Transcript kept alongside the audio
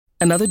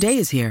Another day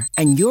is here,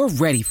 and you're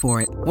ready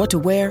for it. What to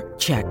wear?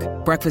 Check.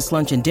 Breakfast,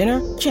 lunch, and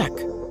dinner? Check.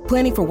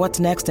 Planning for what's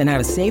next and how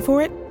to save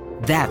for it?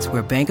 That's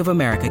where Bank of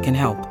America can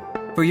help.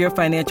 For your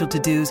financial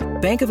to-dos,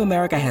 Bank of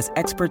America has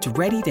experts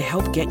ready to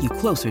help get you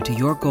closer to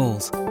your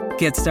goals.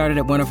 Get started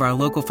at one of our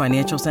local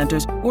financial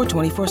centers or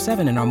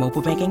 24/7 in our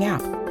mobile banking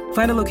app.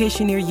 Find a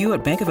location near you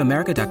at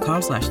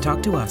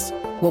bankofamerica.com/talktous.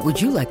 What would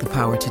you like the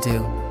power to do?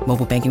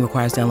 Mobile banking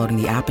requires downloading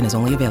the app and is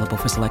only available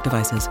for select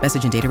devices.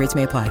 Message and data rates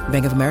may apply.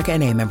 Bank of America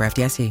N.A., member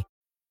FDIC.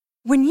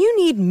 When you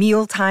need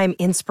mealtime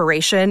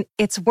inspiration,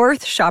 it's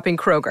worth shopping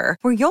Kroger,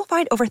 where you'll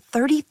find over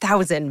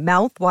 30,000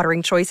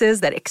 mouth-watering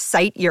choices that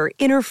excite your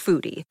inner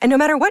foodie. And no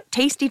matter what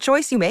tasty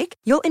choice you make,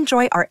 you'll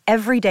enjoy our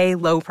everyday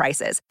low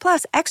prices,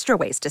 plus extra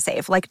ways to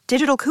save, like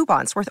digital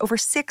coupons worth over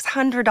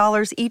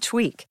 $600 each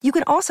week. You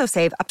can also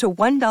save up to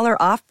 $1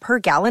 off per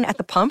gallon at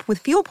the pump with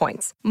fuel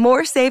points.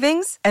 More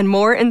savings and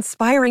more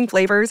inspiring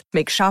flavors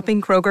make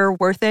shopping Kroger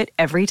worth it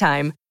every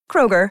time.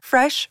 Kroger,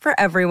 fresh for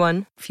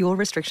everyone. Fuel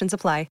restrictions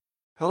apply.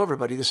 Hello,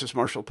 everybody. This is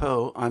Marshall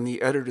Poe. I'm the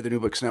editor of the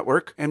New Books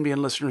Network. NBN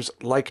listeners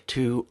like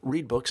to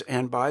read books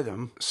and buy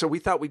them. So we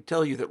thought we'd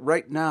tell you that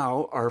right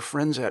now, our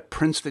friends at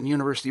Princeton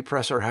University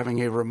Press are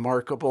having a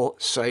remarkable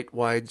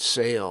site-wide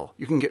sale.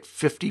 You can get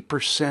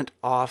 50%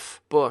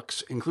 off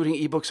books, including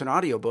ebooks and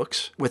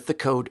audiobooks, with the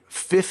code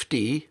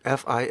 50,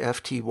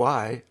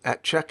 F-I-F-T-Y,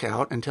 at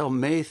checkout until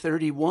May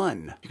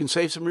 31. You can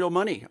save some real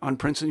money on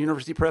Princeton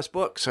University Press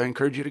books. I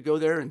encourage you to go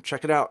there and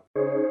check it out.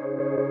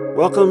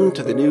 Welcome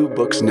to the New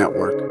Books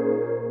Network.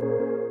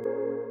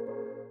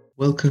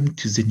 Welcome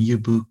to the New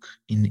Book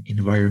in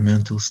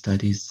Environmental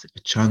Studies,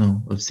 a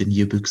channel of the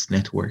New Books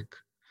Network.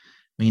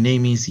 My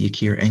name is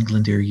Yakir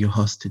Englander, your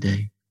host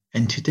today.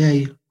 And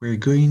today we're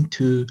going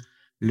to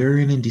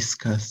learn and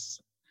discuss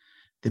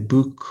the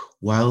book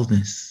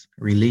Wildness,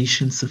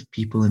 Relations of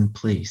People and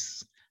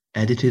Place,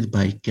 edited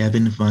by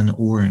Gavin Van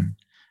Oren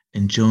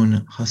and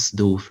John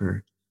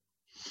Hausdorfer,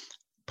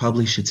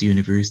 published at the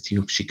University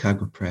of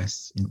Chicago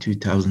Press in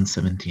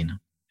 2017.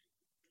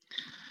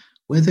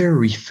 Whether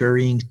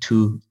referring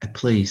to a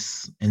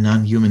place, a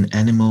non-human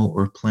animal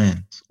or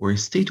plant, or a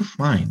state of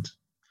mind,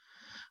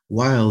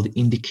 wild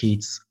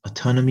indicates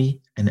autonomy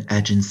and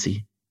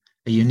agency,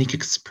 a unique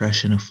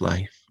expression of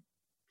life.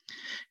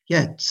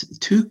 Yet,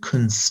 two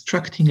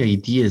constructing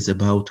ideas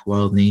about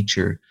wild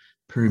nature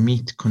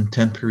permit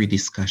contemporary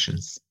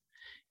discussions.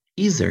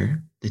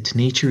 Either that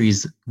nature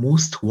is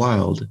most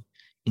wild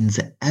in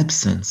the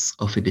absence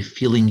of a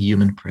feeling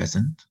human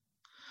present,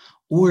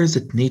 or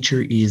that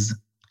nature is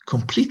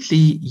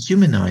completely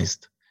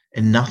humanized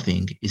and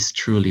nothing is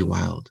truly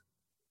wild.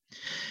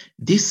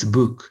 This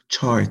book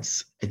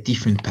charts a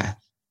different path,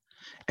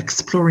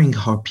 exploring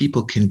how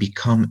people can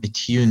become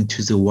attuned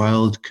to the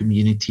wild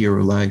community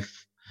or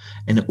life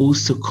and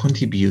also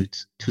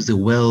contribute to the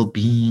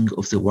well-being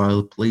of the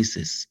wild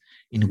places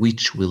in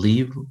which we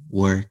live,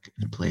 work,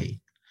 and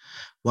play.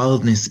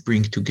 Wildness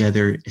brings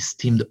together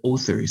esteemed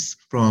authors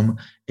from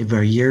a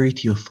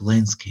variety of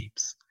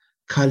landscapes,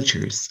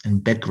 cultures,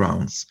 and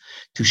backgrounds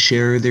to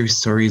share their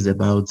stories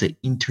about the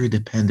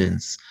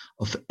interdependence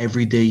of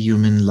everyday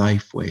human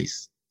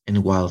lifeways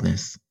and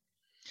wildness.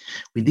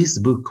 With this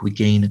book, we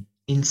gain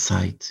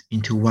insight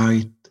into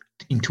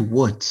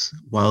what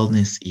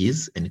wildness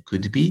is and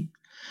could be,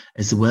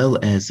 as well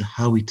as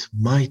how it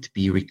might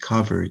be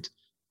recovered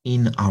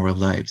in our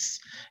lives,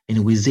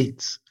 and with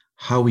it,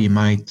 how we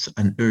might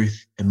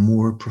unearth a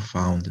more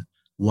profound,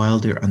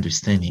 wilder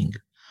understanding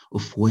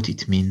of what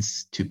it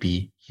means to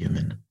be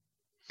human.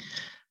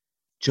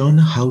 John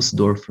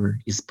Hausdorfer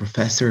is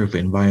Professor of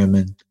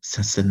Environment,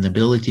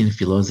 Sustainability and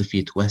Philosophy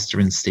at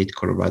Western State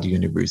Colorado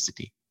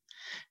University.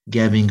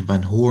 Gavin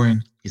Van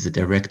Oren is the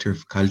Director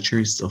of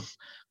Cultures of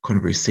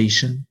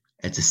Conversation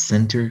at the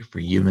Center for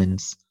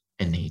Humans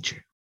and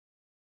Nature.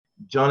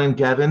 John and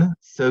Gavin,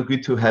 so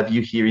good to have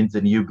you here in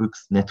the New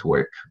Books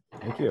Network.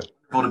 Thank you.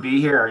 Cool to be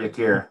here,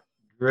 Yakir.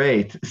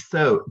 Great.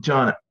 So,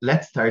 John,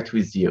 let's start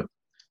with you.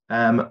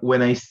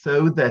 When I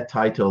saw the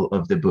title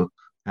of the book,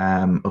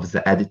 of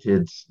the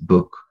edited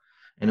book,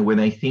 and when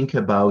I think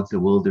about the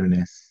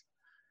wilderness,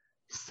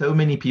 so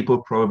many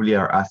people probably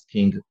are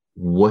asking,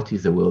 what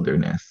is a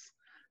wilderness?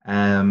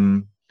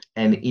 And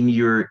in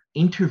your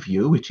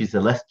interview, which is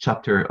the last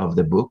chapter of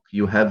the book,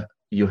 you have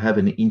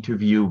an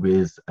interview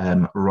with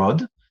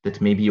Rod, that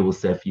maybe you will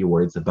say a few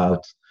words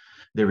about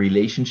the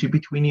relationship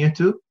between you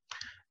two.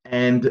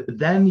 And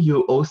then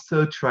you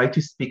also try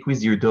to speak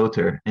with your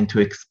daughter and to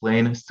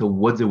explain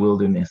what the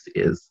wilderness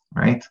is,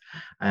 right?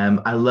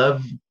 I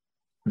love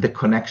the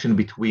connection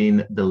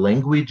between the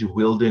language,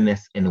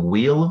 wilderness, and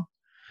wheel,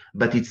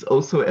 but it's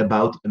also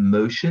about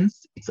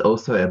emotions. It's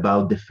also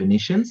about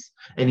definitions.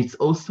 And it's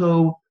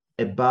also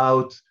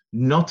about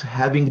not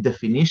having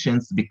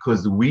definitions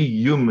because we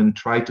humans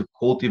try to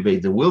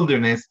cultivate the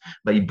wilderness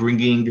by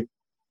bringing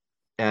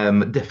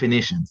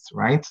definitions,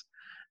 right?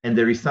 And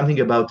there is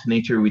something about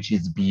nature which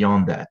is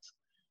beyond that.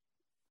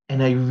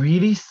 And I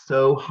really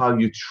saw how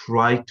you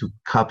try to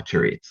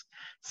capture it.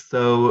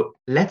 So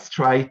let's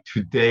try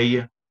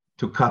today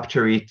to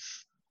capture it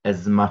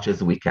as much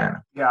as we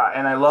can. Yeah,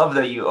 and I love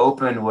that you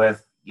opened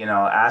with,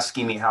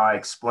 asking me how I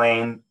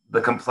explain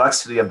the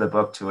complexity of the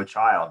book to a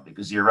child,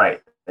 because you're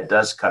right, it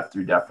does cut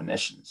through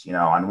definitions.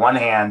 On one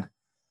hand,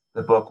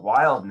 the book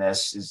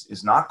Wildness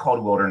is not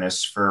called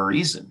Wilderness for a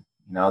reason.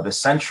 The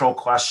central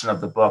question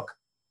of the book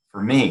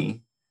for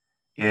me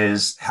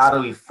is, how do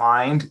we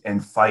find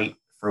and fight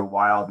for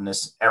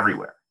wildness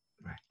everywhere?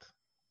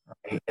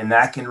 Right? And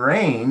that can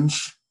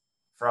range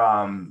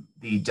from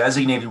the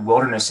designated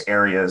wilderness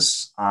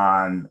areas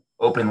on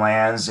open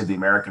lands of the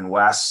American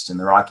West and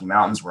the Rocky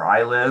Mountains where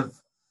I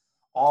live,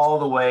 all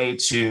the way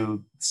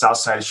to the south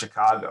side of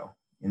Chicago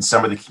in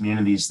some of the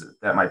communities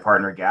that my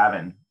partner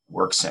Gavin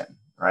works in,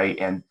 right?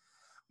 And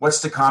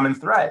what's the common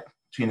thread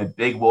between the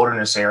big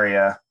wilderness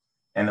area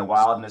and the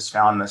wildness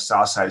found on the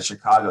south side of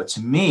Chicago?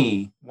 To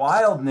me,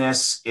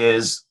 wildness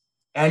is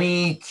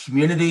any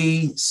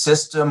community,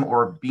 system,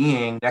 or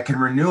being that can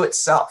renew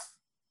itself,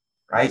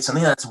 right?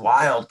 Something that's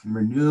wild can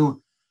renew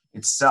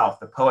itself.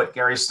 The poet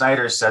Gary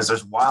Snyder says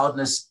there's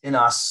wildness in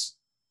us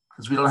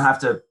because we don't have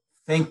to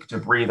think to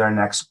breathe our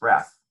next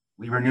breath.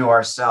 We renew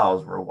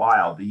ourselves. We're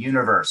wild. The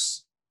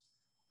universe,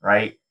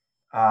 right,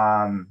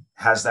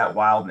 has that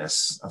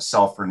wildness of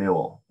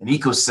self-renewal. An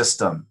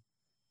ecosystem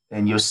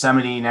in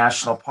Yosemite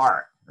National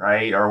Park,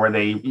 right, or where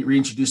they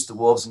reintroduced the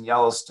wolves in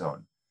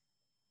Yellowstone,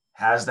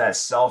 has that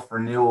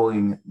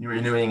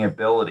renewing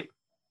ability.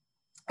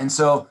 And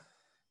so,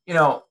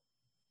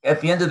 at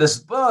the end of this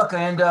book,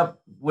 I end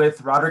up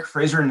with Roderick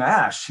Fraser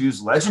Nash,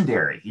 who's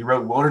legendary. He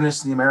wrote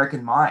Wilderness in the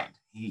American Mind.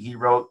 He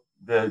wrote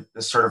the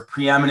sort of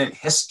preeminent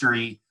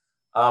history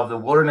of the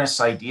wilderness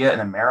idea in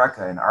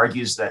America, and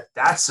argues that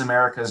that's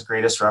America's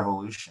greatest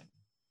revolution.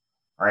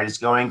 Right? It's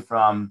going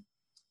from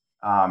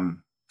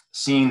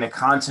seeing the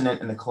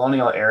continent and the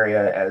colonial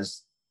area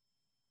as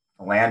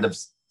a land of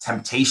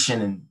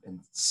temptation and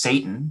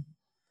Satan,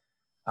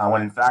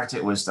 when in fact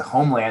it was the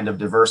homeland of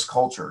diverse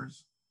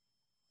cultures,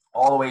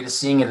 all the way to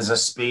seeing it as a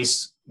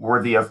space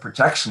worthy of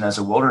protection as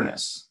a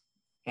wilderness.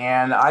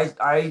 And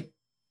I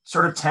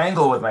sort of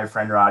tangle with my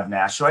friend Rod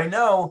Nash, who I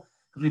know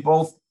because we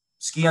both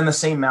ski on the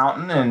same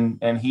mountain,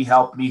 and he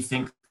helped me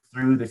think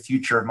through the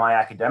future of my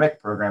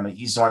academic program.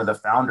 He's one of the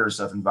founders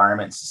of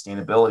Environment and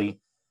Sustainability.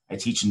 I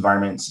teach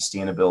environment and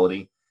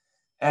sustainability.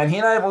 And he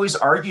and I have always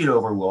argued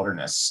over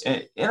wilderness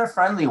in a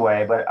friendly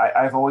way, but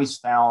I've always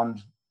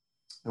found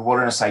the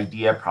wilderness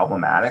idea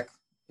problematic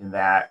in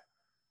that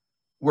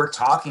we're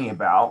talking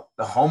about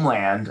the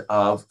homeland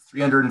of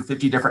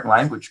 350 different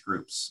language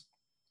groups,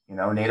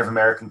 Native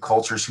American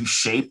cultures who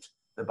shaped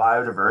the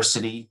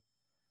biodiversity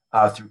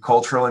through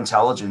cultural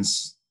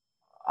intelligence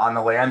on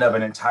the land of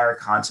an entire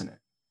continent.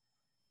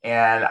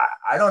 And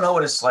I don't know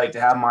what it's like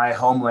to have my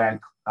homeland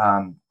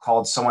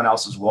called someone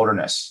else's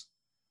wilderness.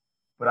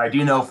 But I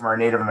do know from our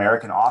Native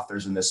American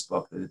authors in this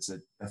book that it's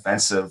an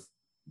offensive,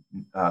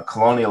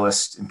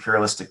 colonialist,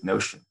 imperialistic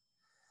notion.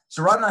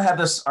 So Rod and I have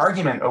this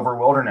argument over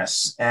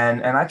wilderness,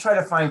 and I try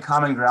to find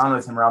common ground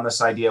with him around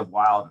this idea of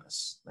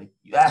wildness. Like,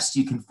 yes,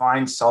 you can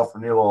find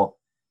self-renewal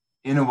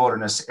in a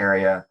wilderness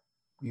area.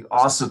 You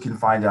also can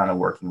find it on a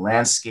working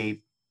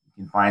landscape.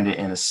 You can find it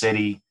in a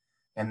city.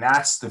 And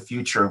that's the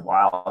future of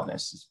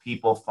wildness, is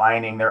people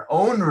finding their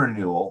own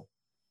renewal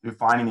through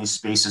finding these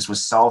spaces with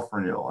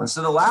self-renewal. And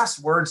so the last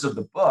words of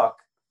the book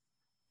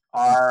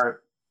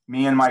are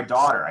me and my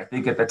daughter. I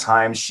think at the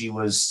time she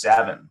was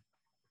 7.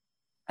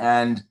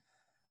 And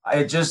I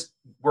had just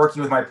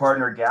working with my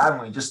partner,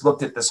 Gavin, we just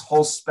looked at this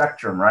whole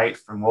spectrum, right,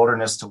 from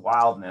wilderness to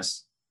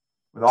wildness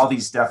with all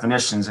these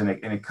definitions. And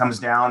it comes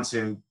down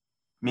to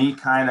me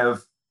kind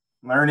of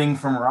learning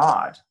from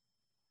Rod.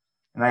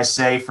 And I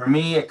say, for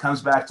me, it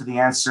comes back to the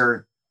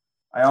answer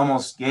I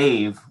almost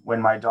gave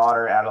when my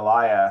daughter,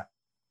 Adelia,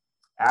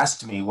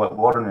 asked me what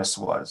wilderness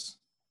was,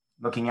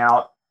 looking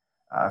out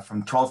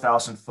from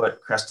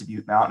 12,000-foot Crested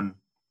Butte Mountain.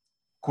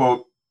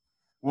 Quote,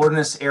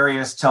 wilderness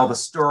areas tell the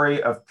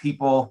story of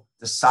people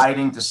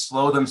deciding to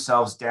slow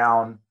themselves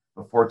down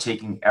before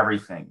taking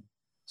everything,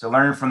 to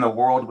learn from the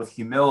world with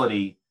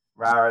humility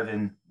rather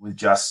than with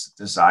just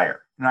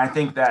desire. And I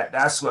think that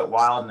that's what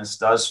wildness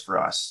does for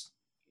us.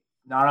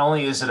 Not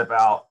only is it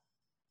about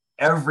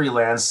every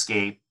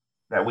landscape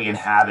that we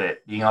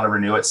inhabit being able to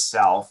renew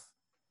itself,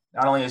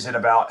 not only is it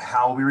about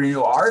how we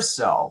renew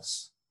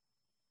ourselves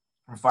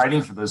from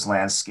fighting for those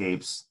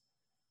landscapes,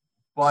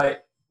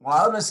 but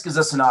wildness gives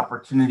us an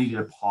opportunity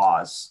to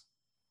pause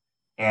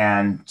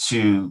and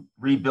to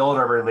rebuild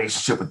our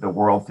relationship with the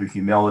world through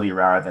humility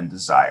rather than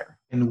desire.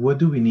 And what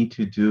do we need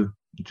to do,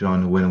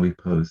 John, when we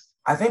pause?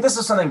 I think this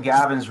is something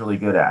Gavin's really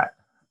good at.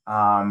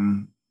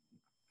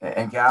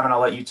 And Gavin,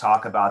 I'll let you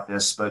talk about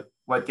this, but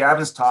what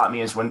Gavin's taught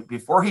me is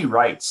before he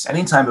writes,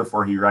 anytime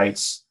before he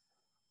writes,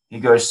 he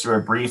goes through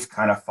a brief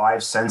kind of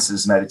 5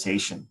 senses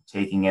meditation,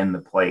 taking in the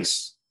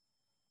place,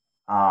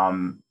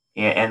 and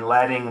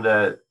letting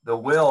the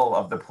will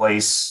of the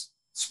place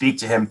speak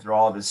to him through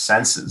all of his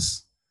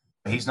senses.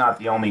 He's not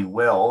the only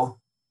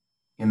will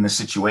in the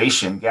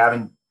situation.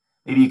 Gavin,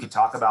 maybe you could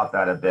talk about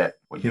that a bit.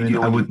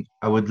 Kevin,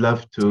 I would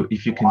love to,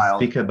 if you can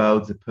speak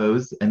about the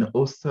pause, and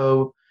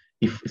also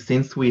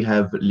since we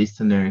have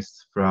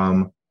listeners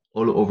from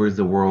all over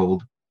the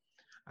world,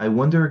 I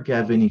wonder,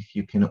 Gavin, if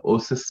you can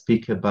also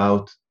speak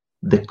about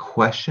the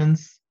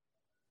questions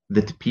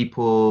that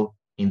people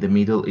in the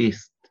Middle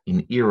East,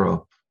 in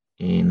Europe,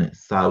 in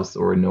South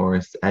or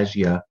North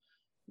Asia,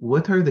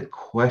 what are the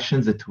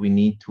questions that we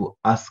need to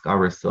ask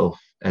ourselves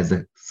as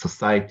a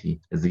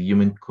society, as a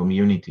human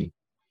community,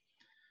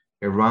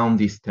 around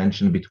this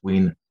tension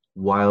between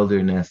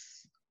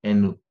wilderness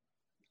and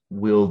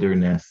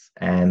wilderness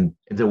and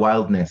the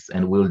wildness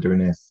and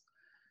wilderness,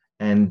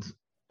 and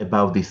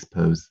about this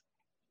pose?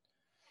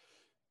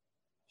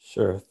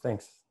 Sure.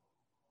 Thanks,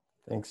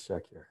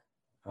 Shakir.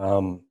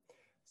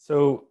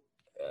 So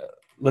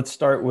let's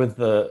start with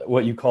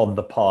what you called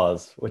the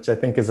pause, which I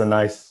think is a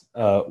nice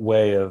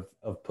way of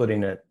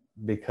putting it,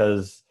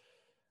 because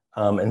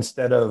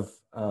instead of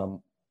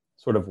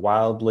sort of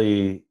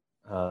wildly,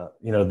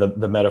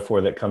 the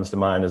metaphor that comes to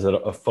mind is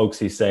a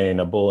folksy saying,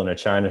 a bull in a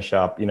china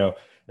shop.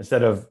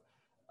 Instead of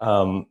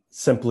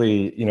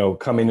simply,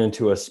 coming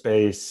into a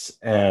space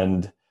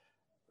and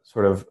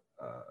sort of,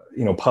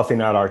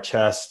 puffing out our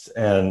chests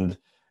and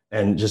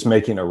just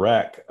making a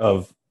wreck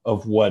of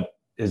what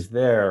is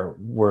there,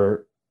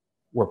 we're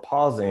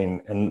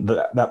pausing, and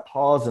that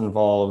pause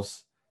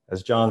involves,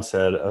 as John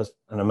said,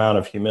 an amount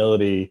of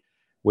humility,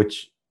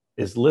 which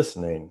is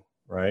listening,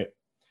 right?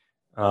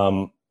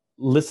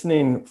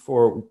 Listening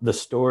for the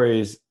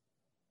stories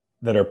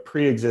that are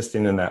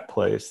pre-existing in that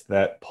place,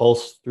 that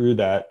pulse through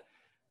that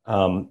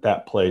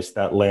place,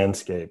 that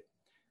landscape.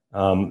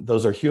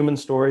 Those are human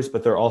stories,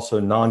 but they're also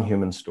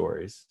non-human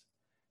stories.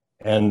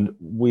 And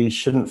we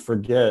shouldn't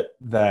forget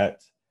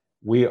that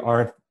we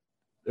aren't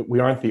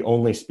the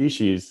only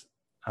species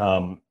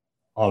on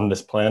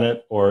this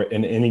planet or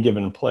in any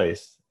given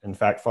place. In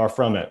fact, far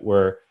from it.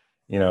 We're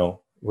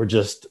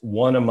just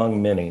one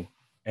among many.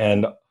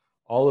 And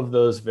all of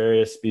those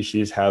various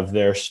species have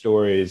their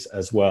stories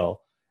as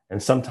well,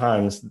 and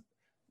sometimes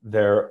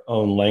their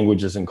own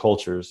languages and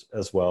cultures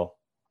as well.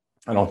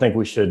 I don't think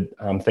we should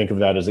think of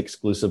that as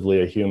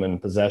exclusively a human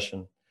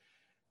possession.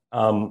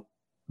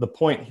 The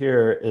point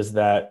here is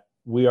that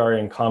we are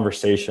in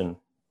conversation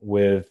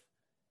with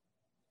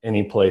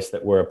any place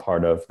that we're a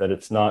part of, that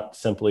it's not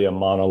simply a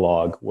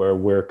monologue where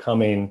we're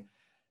coming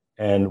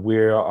and we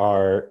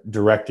are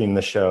directing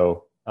the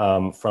show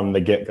from the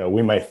get-go.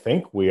 We might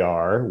think we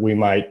are, we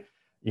might,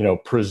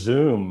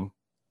 presume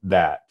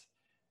that,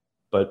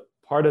 but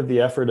part of the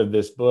effort of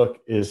this book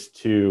is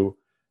to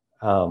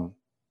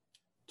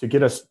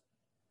get us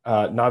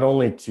not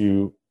only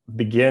to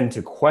begin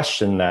to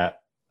question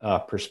that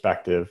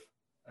perspective,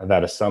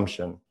 that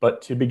assumption,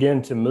 but to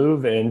begin to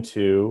move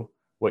into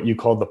what you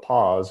called the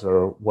pause,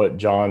 or what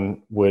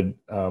John would,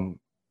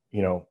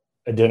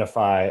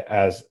 identify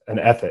as an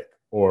ethic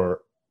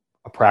or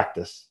a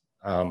practice.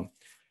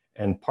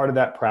 And part of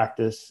that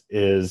practice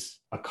is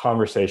a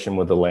conversation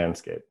with the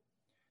landscape.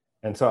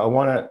 And so I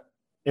want to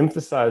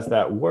emphasize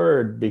that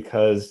word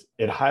because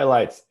it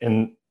highlights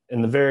in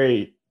the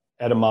very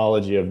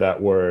etymology of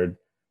that word,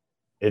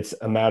 it's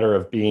a matter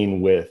of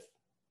being with,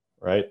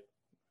 right?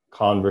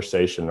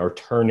 Conversation, or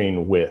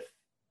turning with.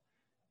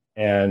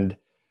 And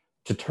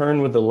to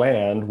turn with the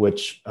land,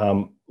 which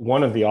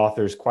one of the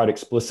authors quite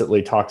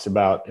explicitly talks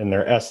about in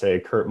their essay,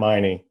 Kurt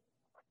Miney,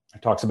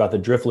 talks about the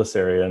driftless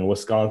area in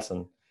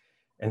Wisconsin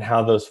and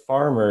how those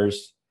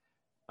farmers,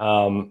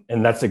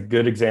 and that's a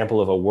good example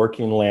of a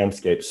working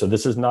landscape. So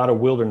this is not a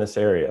wilderness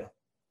area.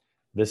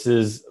 This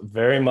is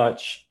very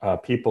much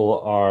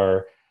people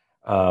are,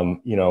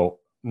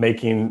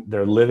 making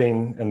their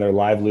living and their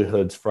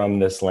livelihoods from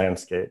this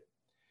landscape.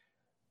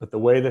 But the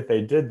way that they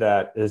did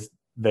that is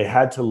they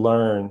had to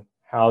learn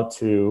how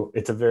to,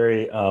 it's a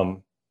very,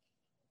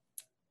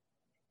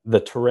 the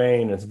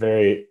terrain is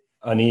very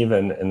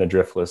uneven in the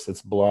driftless.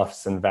 It's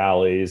bluffs and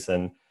valleys,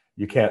 and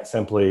you can't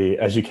simply,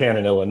 as you can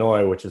in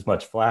Illinois, which is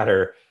much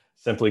flatter,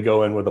 simply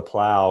go in with a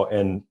plow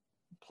and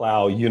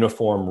plow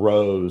uniform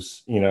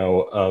rows,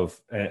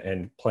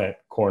 and plant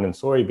corn and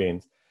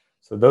soybeans.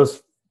 So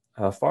those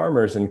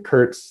farmers, in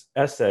Kurt's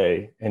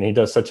essay, and he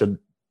does such an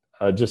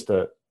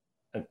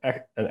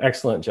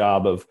excellent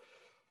job of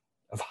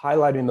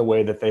highlighting the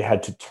way that they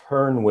had to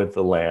turn with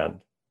the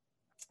land.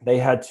 They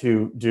had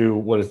to do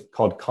what is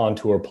called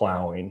contour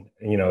plowing.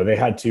 They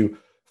had to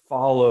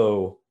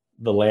follow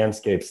the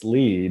landscape's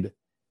lead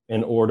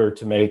in order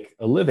to make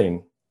a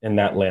living in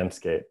that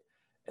landscape.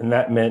 And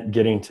that meant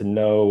getting to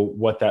know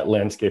what that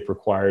landscape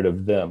required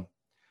of them.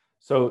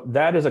 So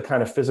that is a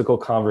kind of physical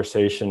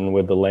conversation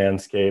with the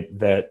landscape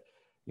that,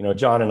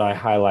 John and I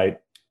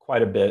highlight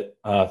quite a bit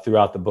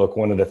throughout the book.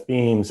 One of the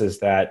themes is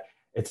that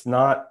it's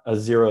not a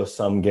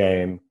zero-sum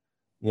game.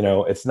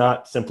 It's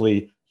not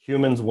simply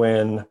humans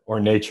win or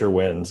nature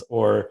wins,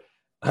 or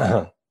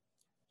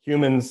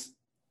humans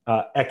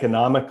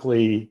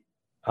economically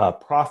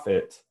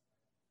profit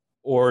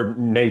or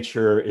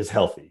nature is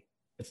healthy.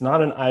 It's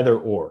not an either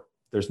or.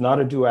 There's not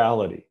a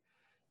duality.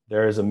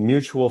 There is a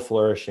mutual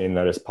flourishing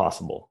that is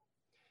possible.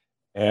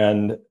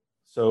 And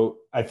so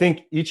I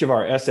think each of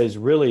our essays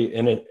really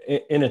in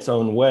its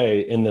own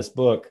way in this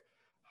book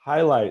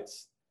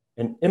highlights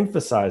and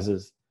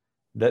emphasizes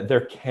that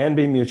there can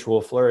be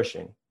mutual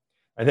flourishing.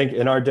 I think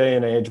in our day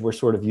and age, we're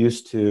sort of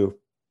used to,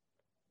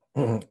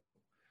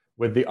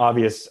 with the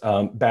obvious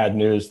bad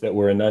news that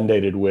we're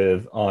inundated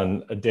with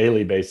on a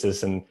daily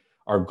basis and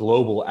our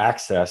global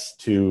access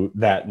to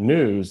that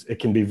news, it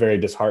can be very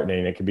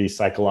disheartening. It can be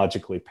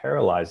psychologically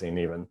paralyzing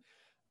even.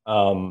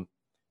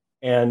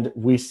 And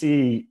we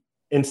see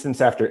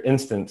instance after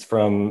instance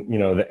from,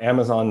 the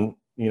Amazon,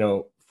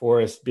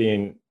 forest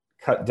being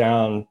cut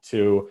down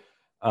to,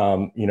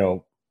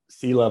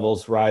 sea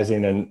levels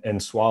rising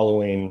and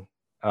swallowing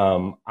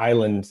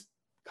island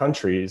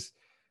countries.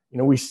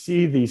 We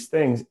see these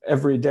things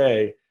every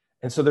day.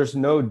 And so there's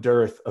no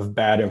dearth of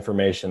bad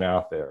information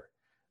out there,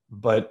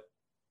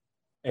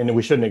 and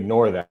we shouldn't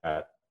ignore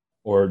that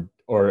or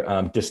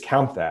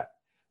discount that.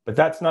 But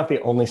that's not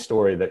the only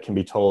story that can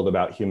be told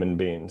about human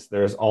beings.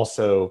 There's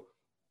also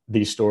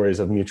these stories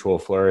of mutual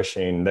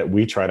flourishing that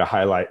we try to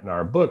highlight in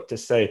our book to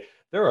say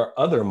there are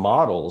other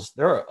models,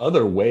 there are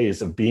other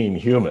ways of being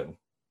human.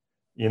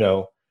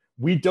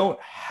 We don't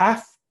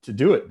have to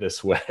do it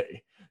this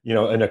way,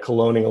 in a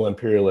colonial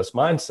imperialist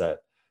mindset.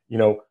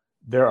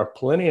 There are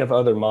plenty of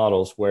other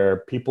models where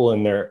people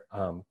in their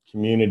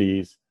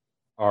communities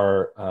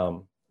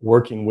are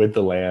working with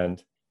the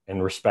land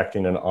and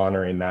respecting and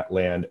honoring that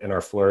land and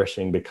are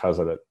flourishing because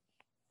of it.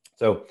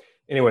 So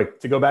anyway,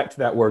 to go back to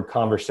that word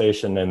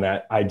conversation and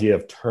that idea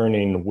of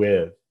turning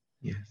with.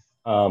 Yes.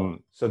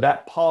 So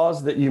that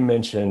pause that you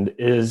mentioned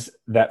is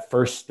that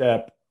first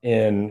step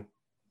in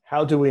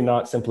how do we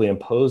not simply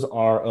impose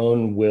our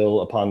own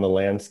will upon the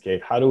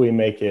landscape? How do we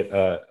make it,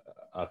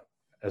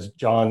 as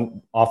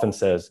John often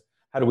says,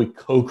 how do we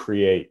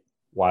co-create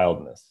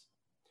wildness?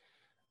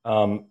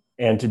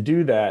 And to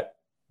do that,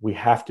 we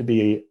have to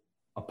be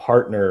a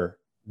partner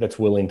that's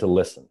willing to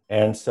listen.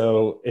 And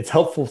so it's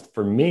helpful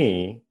for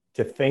me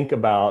to think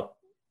about,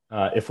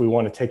 if we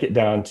want to take it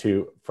down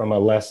from a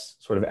less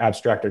sort of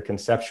abstract or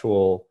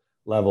conceptual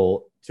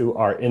level to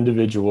our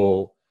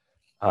individual,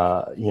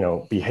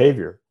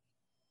 behavior.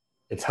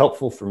 It's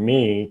helpful for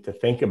me to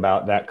think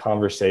about that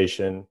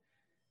conversation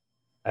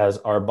as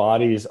our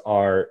bodies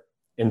are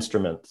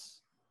instruments.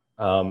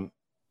 In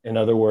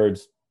other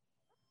words,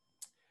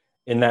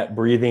 in that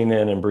breathing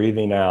in and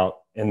breathing out,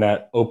 in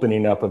that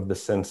opening up of the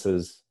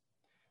senses,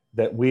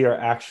 that we are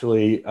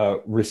actually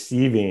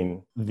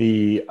receiving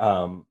the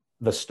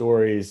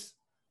stories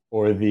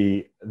or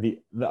the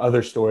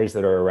other stories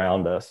that are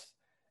around us.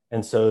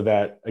 And so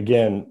that,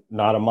 again,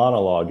 not a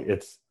monologue,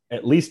 it's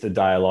at least a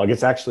dialogue.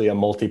 It's actually a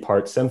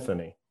multi-part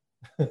symphony.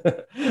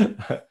 There's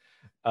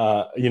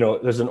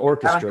an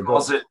orchestra.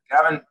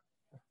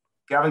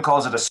 Gavin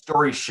calls it a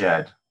story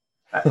shed.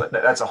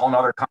 That's a whole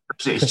nother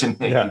conversation,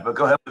 maybe, Yeah. But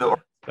go ahead with the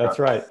orchestra. That's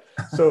right.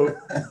 So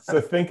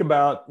think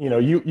about,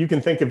 you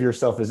can think of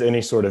yourself as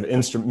any sort of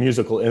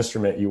musical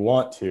instrument you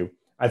want to.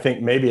 I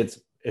think maybe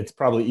it's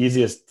probably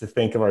easiest to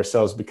think of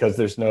ourselves because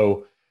there's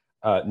no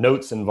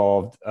notes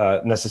involved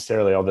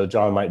necessarily, although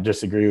John might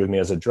disagree with me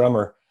as a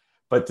drummer.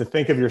 But to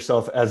think of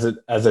yourself as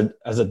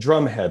a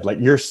drum head, like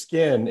your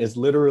skin is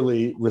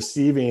literally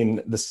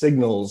receiving the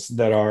signals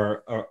that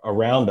are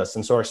around us.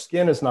 And so our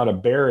skin is not a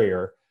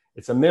barrier;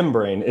 it's a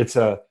membrane. It's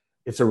a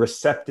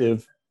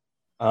receptive.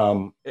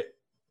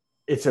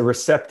 It's a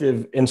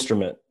receptive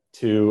instrument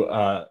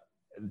to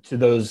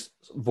those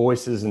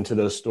voices and to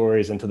those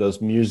stories and to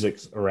those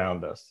musics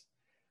around us.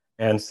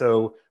 And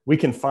so we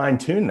can fine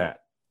tune that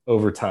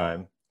over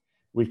time.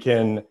 We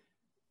can,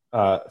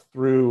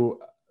 through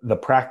the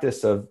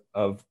practice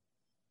of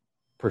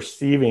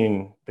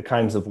perceiving the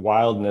kinds of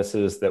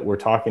wildnesses that we're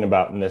talking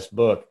about in this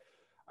book,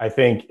 I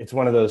think it's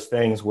one of those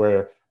things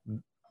where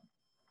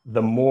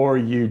the more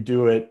you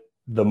do it,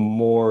 the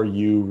more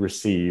you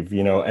receive.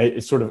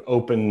 It sort of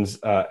opens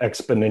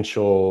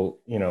exponential,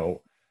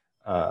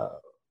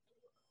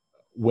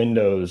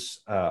 windows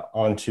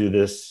onto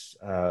this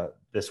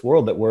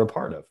world that we're a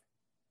part of.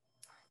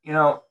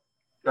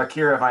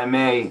 Akira, if I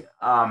may,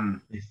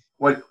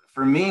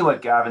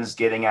 what Gavin's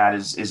getting at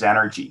is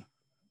energy.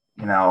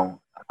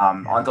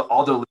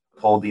 Aldo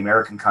Leopold, the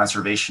American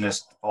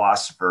conservationist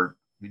philosopher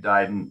who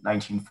died in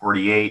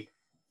 1948,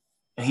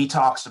 and he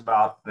talks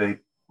about the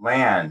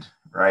land,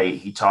 right?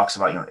 He talks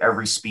about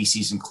every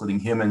species, including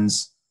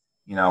humans,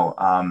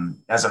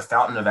 as a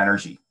fountain of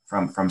energy,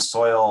 from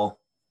soil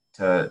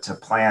to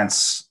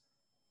plants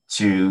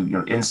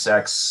to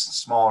insects,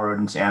 small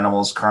rodents,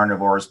 animals,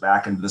 carnivores,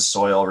 back into the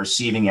soil,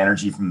 receiving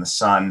energy from the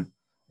sun,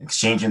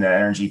 exchanging that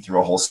energy through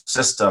a whole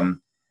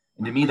system.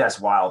 And to me, that's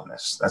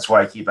wildness. That's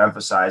why I keep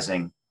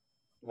emphasizing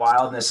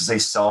wildness is a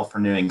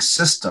self-renewing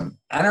system.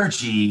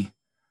 Energy,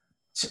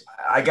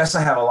 I guess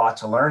I have a lot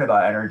to learn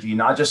about energy,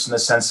 not just in the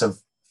sense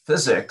of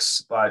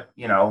physics, but,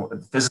 a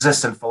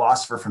physicist and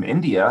philosopher from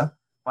India,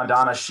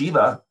 Vandana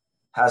Shiva,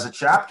 has a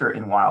chapter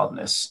in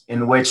Wildness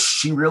in which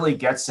she really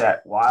gets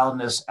at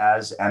wildness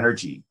as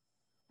energy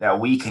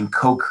that we can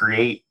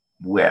co-create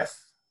with.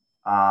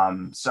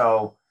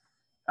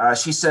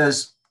 She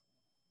says,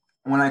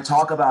 when I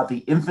talk about the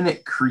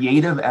infinite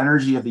creative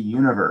energy of the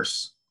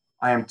universe,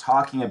 I am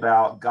talking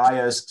about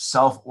Gaia's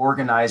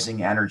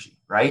self-organizing energy,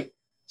 right?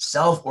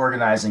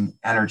 Self-organizing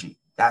energy.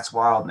 That's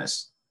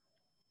wildness.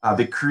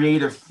 The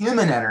creative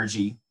human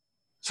energy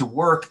to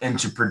work and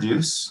to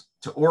produce,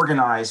 to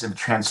organize and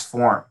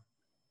transform.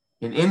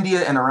 In India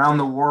and around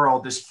the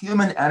world, this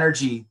human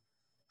energy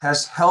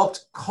has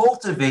helped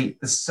cultivate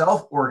the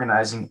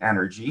self-organizing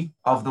energy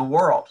of the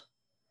world.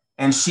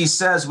 And she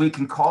says we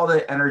can call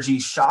the energy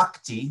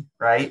Shakti,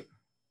 right?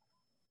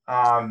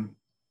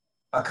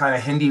 A kind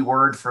of Hindi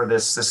word for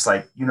this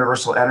like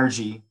universal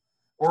energy,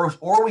 or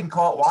we can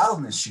call it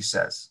wildness, she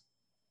says.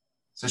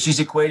 So she's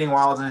equating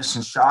wildness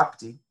and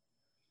Shakti.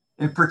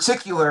 In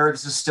particular,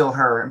 this is still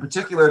her, in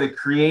particular, the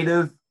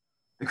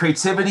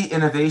creativity,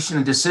 innovation,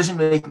 and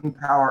decision-making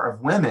power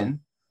of women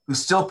who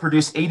still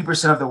produce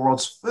 80% of the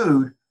world's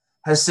food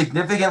has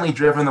significantly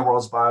driven the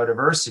world's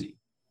biodiversity.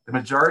 The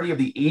majority of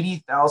the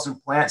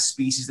 80,000 plant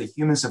species that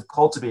humans have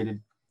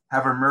cultivated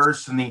have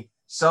emerged from the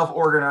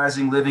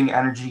self-organizing living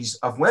energies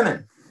of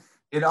women.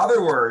 In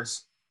other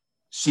words,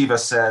 Shiva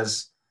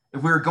says,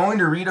 if we're going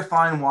to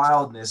redefine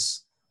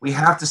wildness, we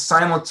have to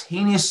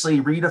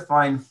simultaneously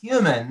redefine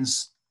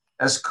humans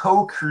as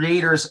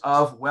co-creators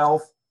of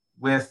wealth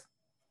with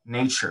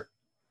nature.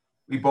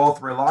 We both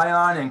rely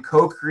on and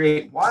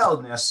co-create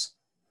wildness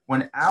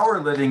when our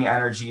living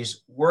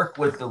energies work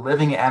with the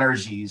living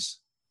energies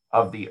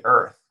of the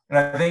earth. And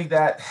I think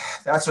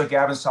that's what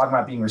Gavin's talking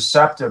about, being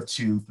receptive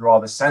to through all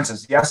the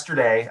senses.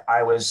 Yesterday,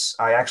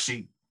 I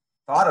actually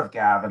thought of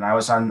Gavin. I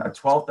was on a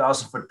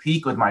 12,000-foot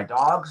peak with my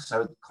dogs.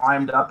 I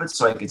climbed up it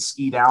so I could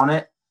ski down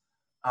it.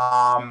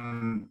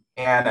 And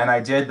I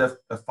did the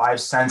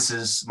five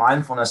senses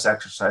mindfulness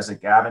exercise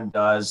that Gavin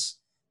does,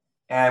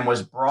 and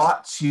was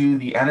brought to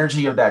the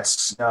energy of that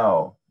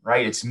snow,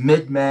 right? It's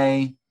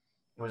mid-May.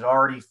 It was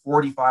already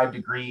 45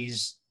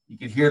 degrees. You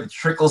could hear the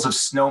trickles of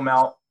snow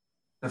melt,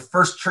 the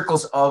first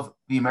trickles of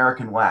the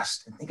American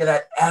West. And think of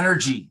that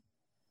energy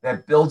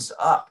that builds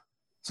up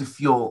to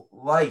fuel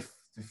life,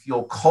 to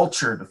fuel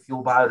culture, to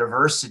fuel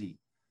biodiversity.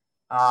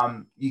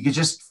 You could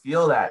just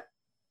feel that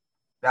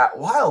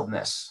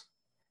wildness.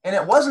 And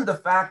it wasn't the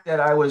fact that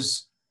I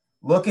was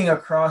looking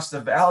across the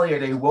valley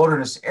at a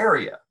wilderness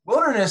area.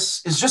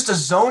 Wilderness is just a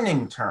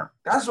zoning term.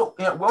 That's what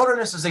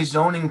wilderness is, a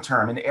zoning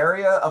term, an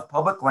area of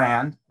public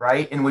land,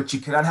 right, in which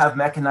you cannot have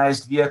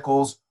mechanized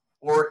vehicles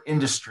or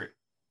industry.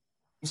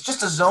 It's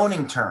just a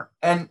zoning term.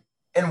 And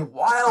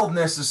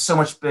wildness is so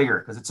much bigger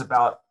because it's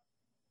about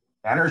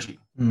energy.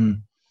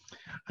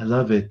 I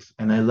love it.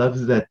 And I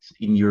love that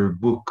in your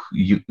book,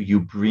 you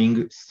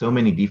bring so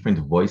many different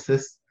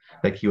voices,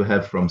 like you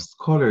have from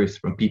scholars,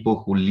 from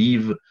people who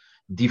live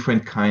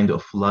different kind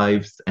of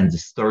lives and the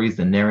stories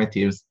and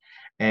narratives.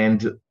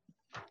 And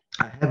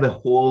I have a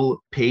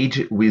whole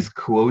page with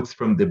quotes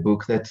from the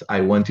book that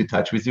I want to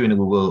touch with you, and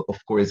we will,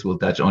 of course, we'll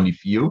touch on a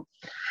few.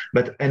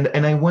 But and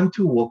I want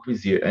to walk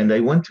with you, and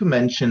I want to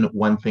mention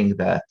one thing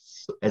that,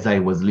 as I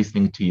was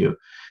listening to you,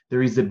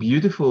 there is a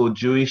beautiful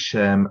Jewish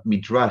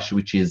midrash,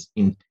 which is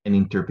an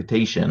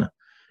interpretation,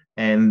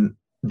 and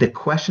the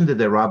question that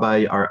the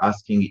rabbi are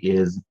asking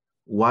is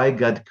why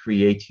God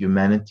create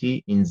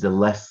humanity in the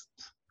last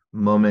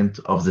moment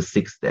of the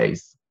 6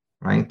 days,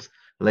 right?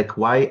 Like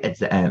why at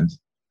the end?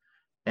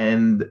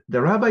 And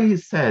the rabbi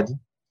said,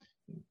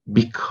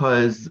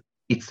 because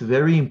it's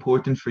very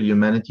important for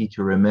humanity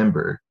to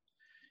remember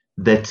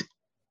that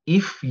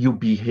if you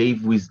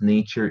behave with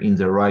nature in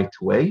the right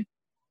way,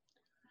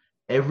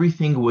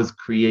 everything was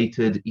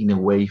created in a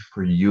way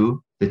for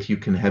you that you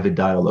can have a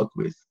dialogue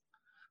with.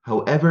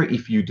 However,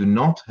 if you do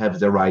not have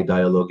the right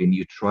dialogue and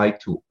you try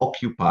to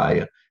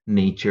occupy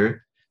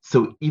nature,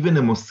 so even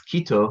a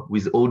mosquito,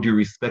 with all due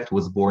respect,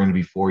 was born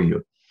before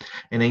you.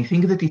 And I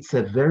think that it's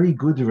a very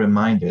good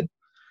reminder.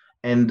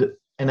 And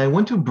I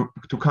want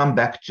to come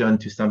back, John,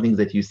 to something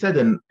that you said,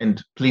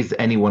 and please,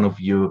 any one of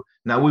you,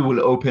 now we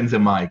will open the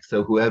mic,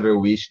 so whoever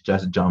wish,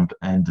 just jump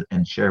and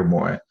share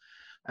more.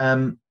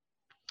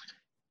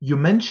 You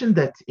mentioned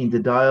that in the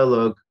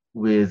dialogue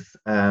with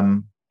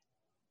the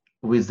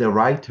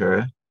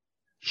writer,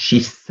 she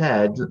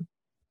said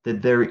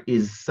that there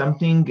is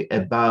something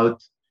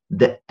about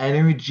the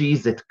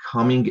energies that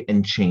coming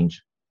and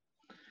change.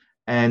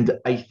 And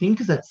I think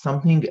that's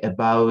something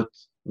about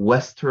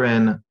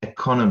Western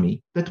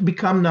economy that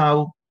become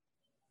now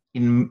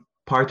in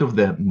part of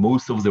the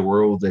most of the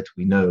world that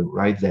we know,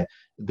 right?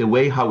 The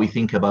way how we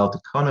think about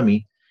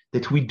economy,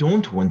 that we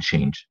don't want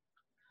change.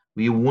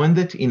 We want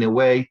it in a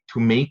way to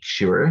make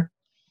sure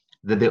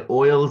that the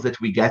oils that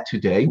we get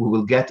today, we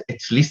will get at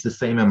least the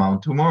same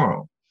amount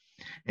tomorrow.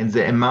 And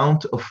the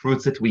amount of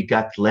fruits that we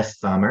got last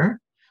summer,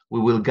 we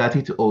will get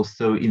it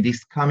also in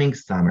this coming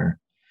summer.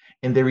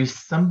 And there is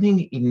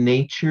something in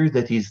nature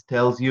that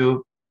tells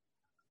you,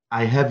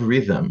 I have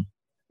rhythm.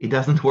 It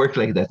doesn't work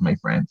like that, my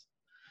friend.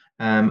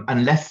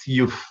 Unless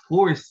you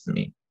force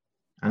me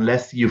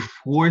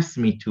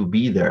to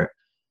be there.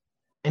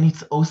 And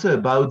it's also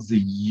about the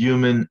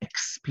human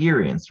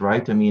experience,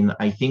 right? I mean,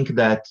 I think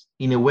that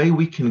in a way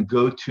we can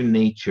go to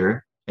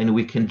nature and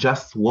we can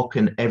just walk,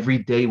 and every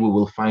day we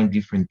will find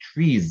different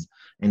trees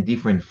and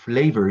different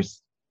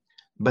flavors.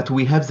 but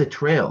we have the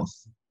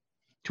trails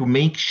to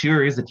make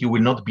sure that you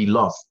will not be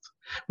lost,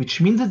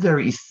 which means that there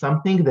is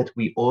something that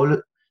we all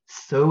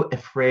so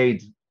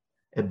afraid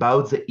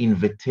about, the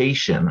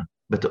invitation,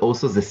 but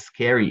also the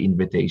scary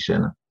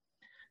invitation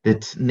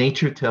that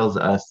nature tells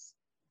us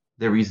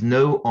there is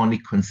no only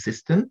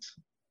consistent,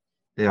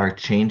 there are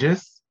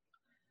changes.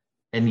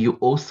 And you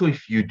also,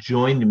 if you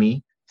join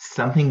me,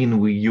 something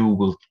in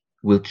you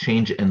will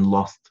change and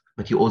lost,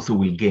 but you also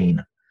will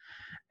gain.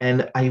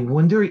 And I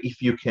wonder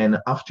if you can,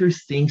 after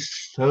seeing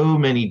so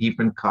many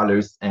different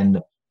colors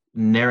and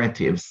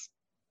narratives,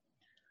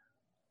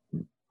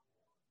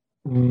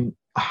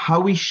 how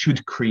we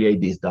should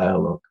create this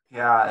dialogue.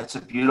 Yeah, it's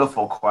a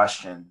beautiful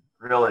question,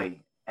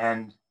 really.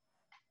 And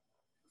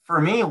for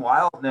me,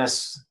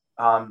 wildness,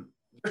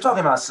 you're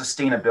talking about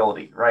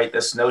sustainability, right?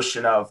 This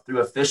notion of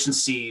through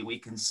efficiency, we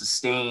can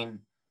sustain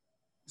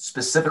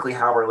specifically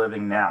how we're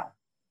living now.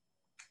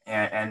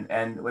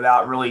 And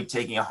without really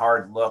taking a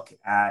hard look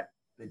at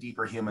the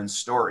deeper human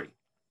story.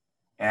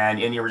 And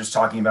you were just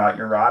talking about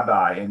your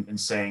rabbi and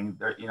saying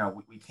that,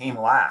 we came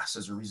last.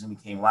 There's a reason we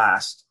came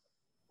last.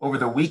 Over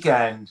the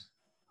weekend,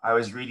 I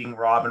was reading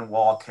Robin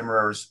Wall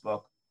Kimmerer's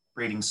book,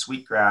 Breeding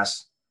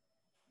Sweetgrass.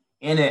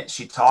 In it,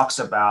 she talks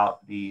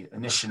about the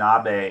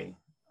Anishinaabe,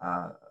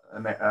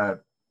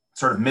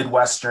 sort of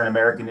Midwestern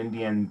American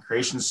Indian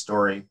creation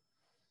story,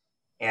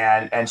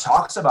 and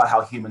talks about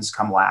how humans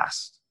come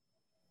last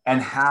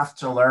and have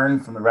to learn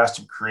from the rest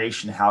of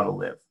creation how to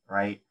live,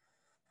 right?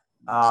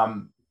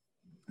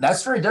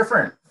 That's very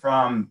different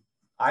from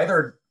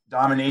either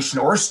domination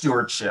or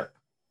stewardship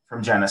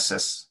from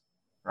Genesis,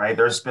 right?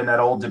 There's been that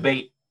old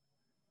debate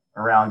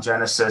around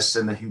Genesis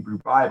in the Hebrew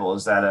Bible.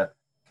 Is that a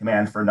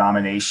command for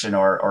domination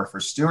or for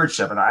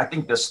stewardship? And I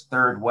think this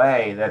third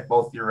way that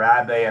both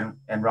Urabe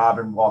and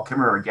Robin Wall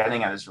Kimmerer are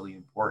getting at is really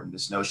important.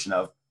 This notion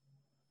of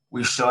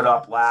we showed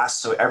up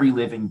last, so every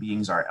living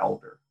being's our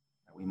elder.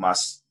 We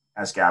must,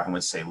 as Gavin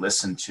would say,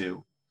 listen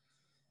to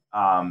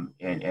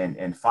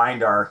and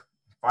find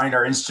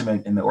our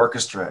instrument in the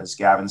orchestra, as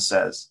Gavin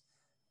says.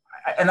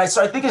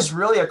 So I think it's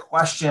really a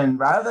question,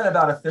 rather than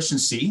about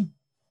efficiency,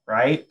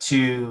 right,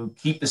 to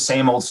keep the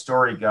same old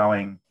story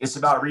going. It's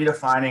about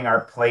redefining our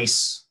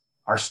place,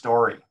 our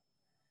story.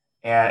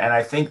 And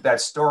I think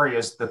that story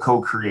is the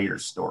co-creator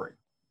story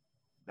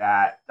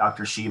that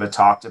Dr. Shiva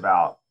talked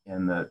about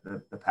in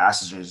the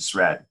passage I just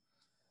read.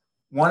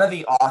 One of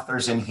the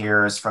authors in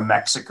here is from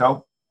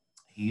Mexico.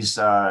 He's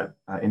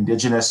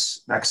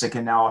indigenous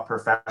Mexican, now a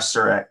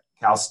professor at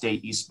Cal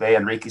State East Bay,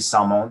 Enrique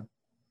Salmon.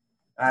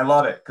 And I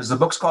love it because the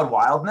book's called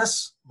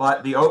Wildness,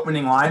 but the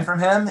opening line from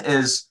him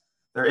is,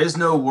 there is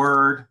no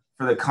word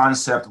for the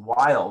concept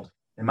wild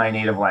in my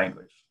native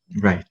language.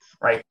 Right.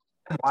 Right.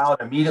 And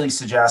wild immediately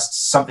suggests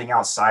something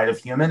outside of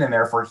human, and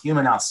therefore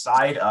human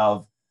outside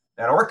of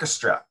that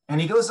orchestra. And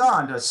he goes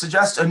on to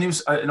suggest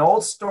an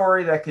old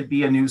story that could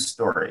be a new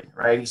story,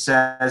 right? He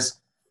says,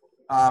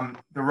 the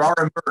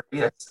Rarámuri,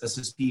 that's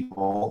his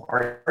people,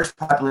 are a large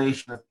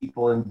population of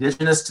people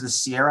indigenous to the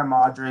Sierra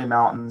Madre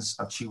Mountains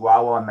of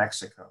Chihuahua and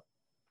Mexico.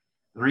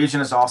 The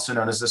region is also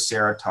known as the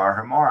Sierra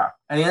Tarahumara.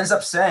 And he ends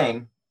up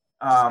saying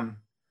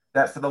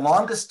that for the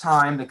longest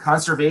time, the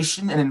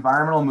conservation and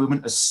environmental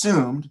movement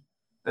assumed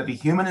that the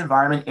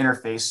human-environment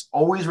interface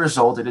always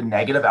resulted in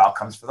negative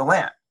outcomes for the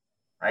land,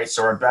 right?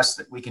 So our best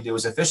that we can do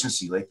is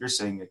efficiency, like you're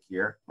saying,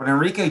 Yakir. But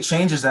Enrique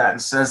changes that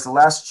and says the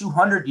last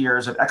 200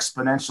 years of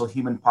exponential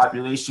human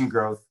population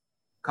growth,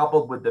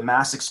 coupled with the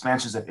mass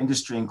expansions of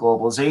industry and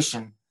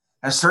globalization,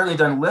 has certainly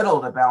done little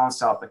to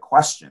balance out the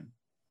question.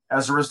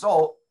 As a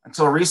result,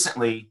 until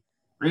recently,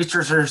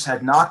 researchers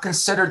had not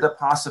considered the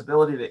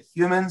possibility that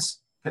humans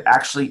could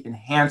actually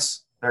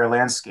enhance their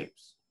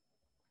landscapes,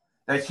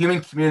 that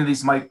human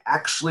communities might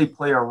actually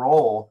play a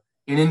role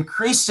in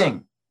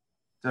increasing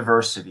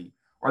diversity,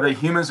 or that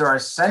humans are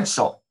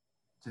essential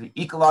to the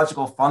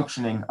ecological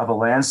functioning of a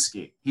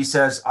landscape. He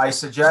says, I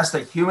suggest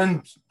that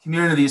human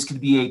communities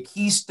could be a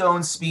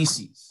keystone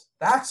species.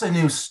 That's a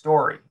new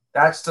story.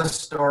 That's the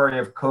story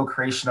of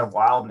co-creation of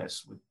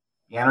wildness with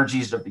the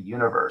energies of the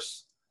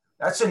universe.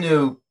 That's a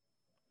new,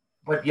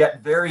 but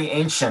yet very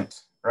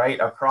ancient, right,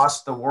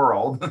 across the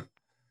world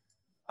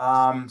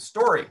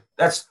story.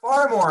 That's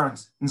far more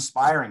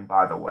inspiring,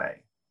 by the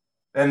way,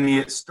 than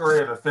the story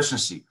of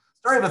efficiency.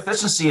 The story of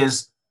efficiency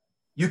is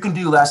you can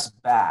do less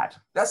bad.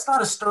 That's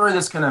not a story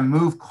that's going to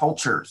move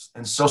cultures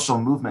and social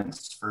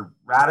movements for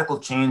radical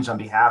change on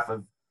behalf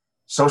of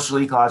social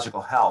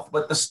ecological health.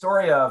 But the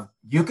story of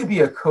you could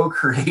be a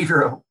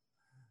co-creator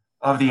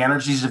of the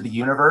energies of the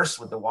universe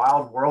with the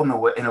wild world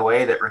in a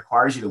way that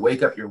requires you to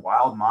wake up your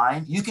wild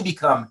mind. You can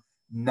become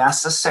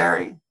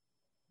necessary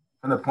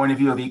from the point of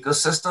view of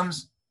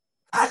ecosystems.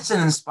 That's an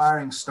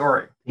inspiring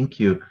story. Thank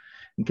you.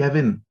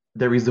 Gavin,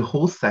 there is a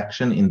whole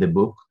section in the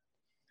book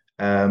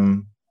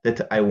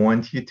that I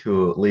want you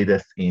to lead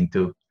us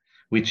into,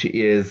 which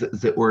is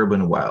the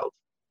urban wild.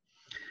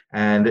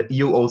 And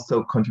you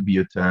also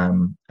contribute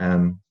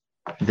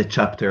the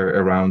chapter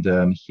around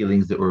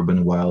healing the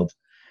urban wild.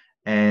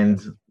 And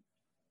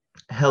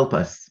help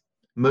us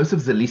most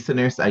of the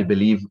listeners, I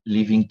believe,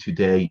 living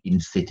today in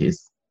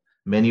cities,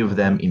 many of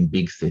them in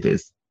big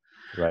cities,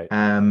 Right.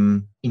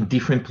 in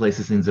different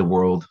places in the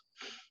world.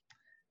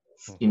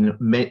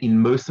 In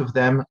most of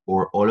them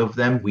or all of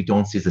them, we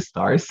don't see the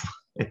stars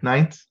at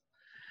night.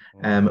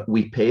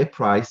 We pay a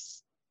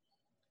price.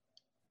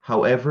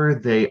 However,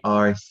 they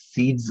are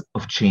seeds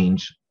of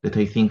change that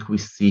I think we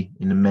see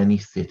in many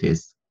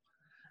cities.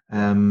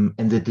 And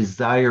the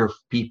desire of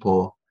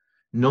people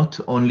not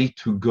only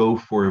to go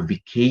for a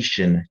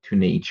vacation to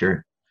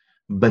nature,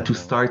 but to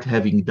start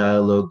having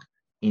dialogue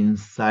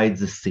inside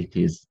the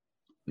cities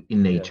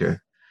in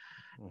nature.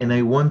 Yes. And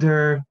I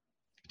wonder,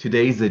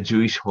 today is a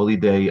Jewish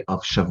holiday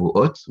of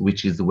Shavuot,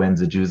 which is when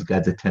the Jews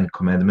got the 10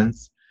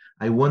 commandments.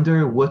 I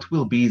wonder what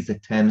will be the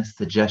 10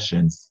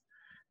 suggestions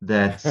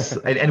that,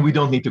 and we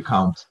don't need to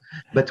count,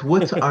 but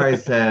what are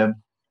the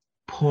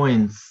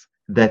points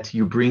that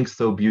you bring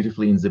so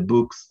beautifully in the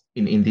books,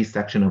 in this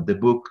section of the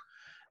book,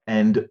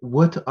 and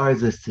what are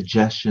the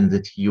suggestions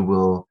that you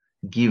will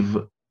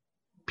give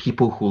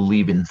people who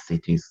live in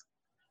cities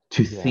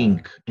to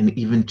think and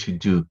even to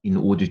do in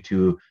order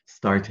to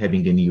start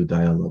having a new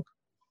dialogue?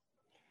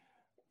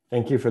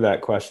 Thank you for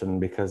that question,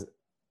 because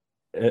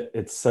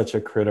it's such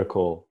a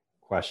critical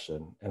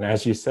question. And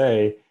as you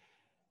say,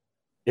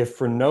 if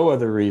for no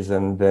other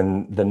reason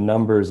than the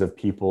numbers of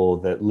people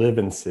that live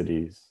in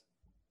cities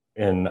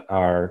in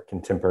our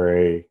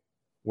contemporary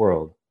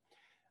world.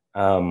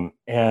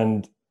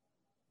 And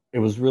it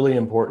was really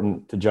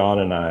important to John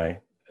and I,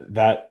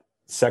 that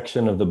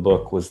section of the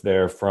book was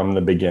there from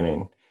the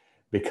beginning,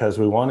 because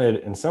we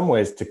wanted in some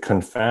ways to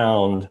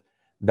confound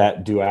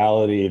that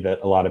duality that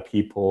a lot of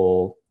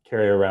people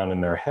carry around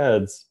in their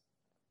heads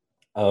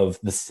of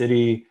the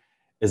city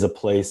is a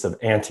place of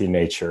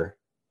anti-nature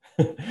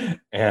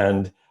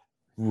and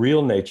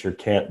real nature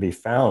can't be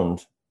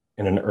found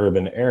in an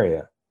urban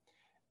area.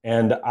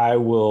 And I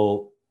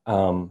will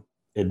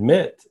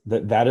admit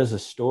that that is a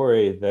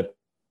story that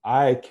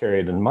I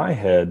carried in my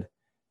head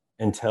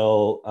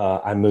until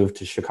I moved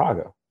to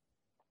Chicago.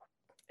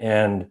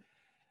 And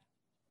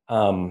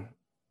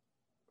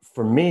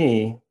for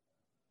me,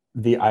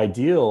 the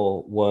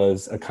ideal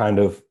was a kind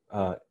of,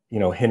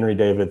 Henry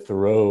David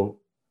Thoreau,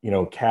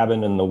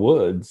 cabin in the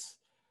woods,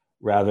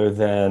 rather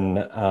than,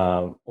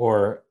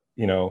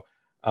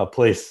 a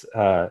place,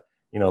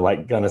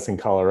 like Gunnison,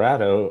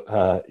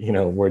 Colorado,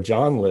 where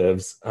John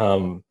lives,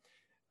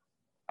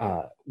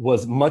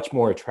 was much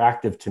more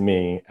attractive to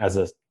me as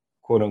a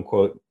quote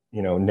unquote,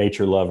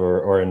 nature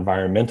lover or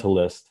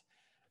environmentalist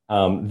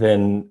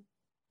than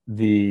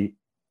the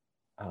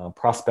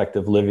prospect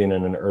of living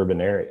in an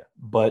urban area.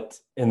 But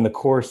in the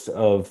course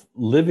of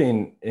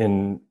living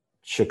in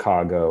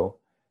Chicago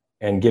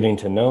and getting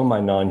to know my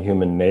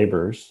non-human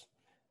neighbors,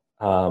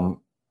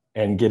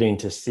 and getting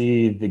to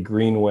see the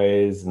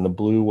greenways and the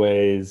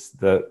blueways,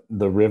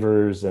 the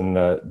rivers and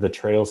the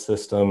trail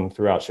system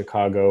throughout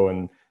Chicago,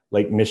 and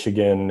Lake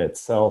Michigan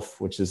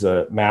itself, which is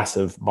a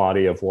massive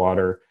body of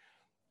water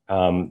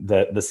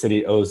that the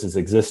city owes its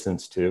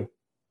existence to,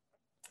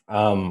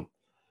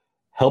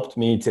 helped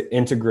me to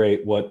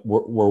integrate what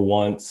were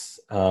once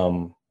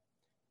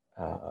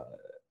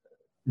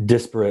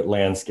disparate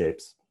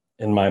landscapes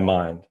in my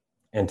mind,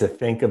 and to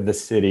think of the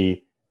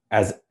city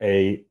as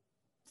a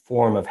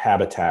form of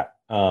habitat,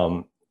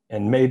 and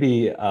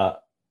maybe a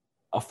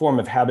form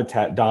of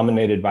habitat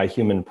dominated by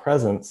human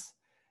presence,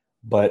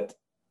 but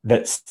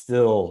that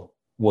still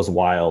was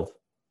wild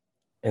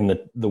in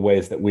the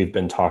ways that we've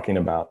been talking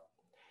about.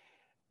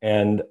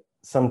 And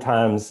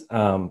sometimes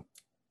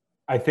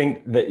I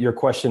think that your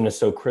question is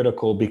so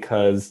critical,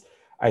 because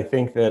I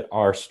think that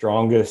our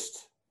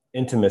strongest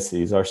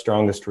intimacies, our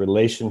strongest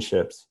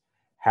relationships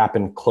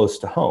happen close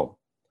to home.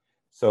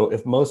 So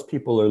if most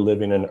people are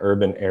living in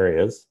urban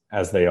areas,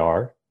 as they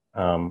are,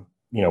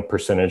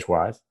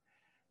 percentage-wise,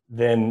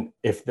 then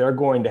if they're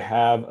going to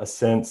have a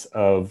sense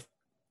of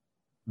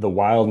the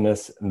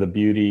wildness and the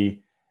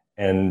beauty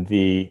and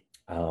the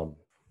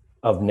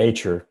of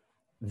nature,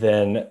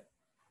 then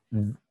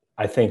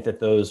I think that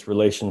those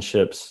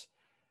relationships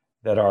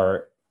that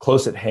are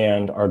close at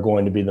hand are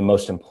going to be the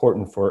most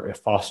important for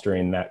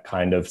fostering that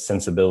kind of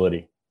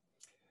sensibility.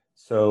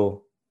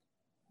 So,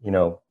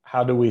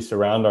 how do we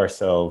surround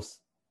ourselves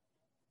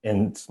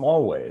in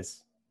small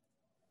ways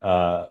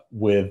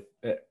with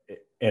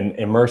and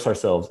immerse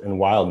ourselves in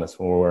wildness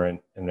when we're in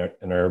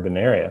an urban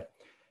area?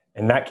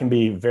 And that can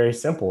be very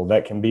simple.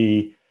 That can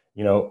be,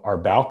 our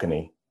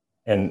balcony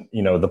and,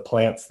 the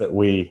plants that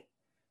we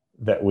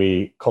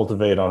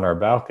cultivate on our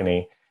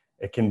balcony.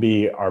 It can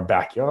be our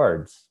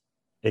backyards.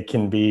 It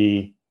can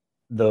be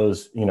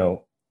those,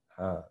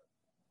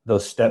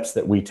 those steps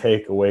that we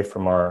take away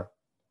from our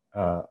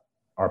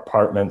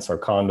apartments, our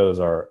condos,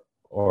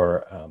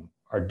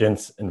 our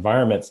dense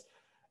environments.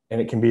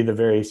 And it can be the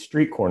very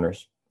street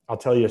corners. I'll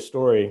tell you a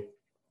story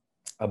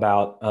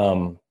about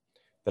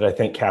that I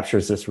think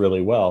captures this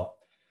really well.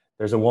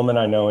 There's a woman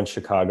I know in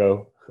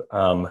Chicago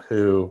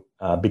who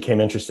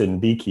became interested in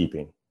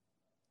beekeeping,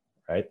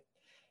 right?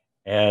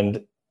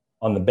 And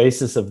on the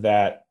basis of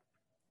that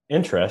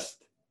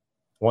interest,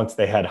 once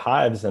they had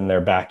hives in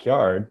their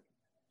backyard,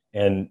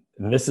 and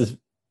this is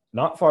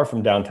not far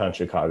from downtown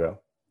Chicago,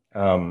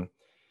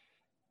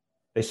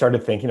 they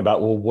started thinking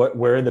about, well,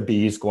 where are the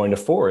bees going to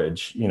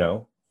forage,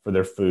 for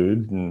their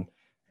food,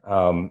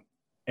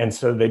 and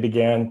so they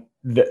began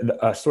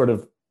a sort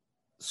of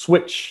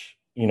switch,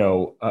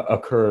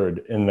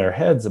 occurred in their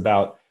heads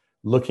about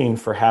looking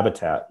for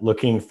habitat,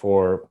 looking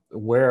for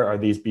where are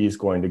these bees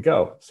going to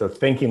go. So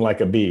thinking like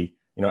a bee,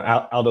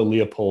 Aldo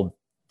Leopold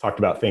talked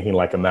about thinking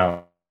like a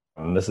mountain.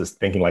 This is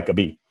thinking like a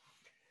bee.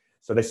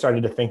 So they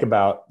started to think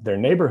about their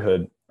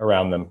neighborhood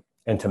around them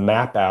and to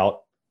map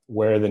out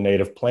where the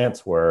native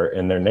plants were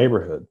in their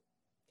neighborhood.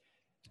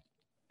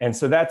 And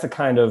so that's a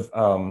kind of,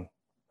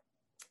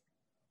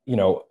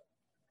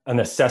 an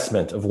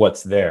assessment of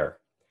what's there.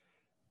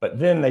 But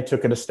then they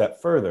took it a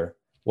step further.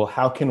 Well,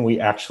 how can we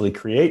actually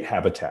create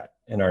habitat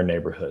in our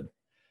neighborhood?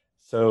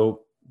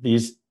 So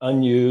these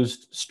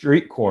unused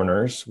street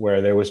corners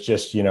where there was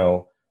just,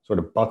 sort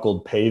of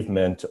buckled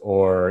pavement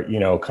or,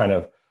 kind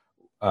of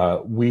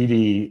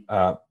weedy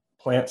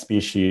plant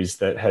species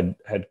that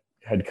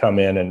had come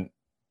in and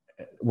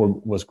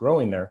was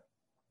growing there.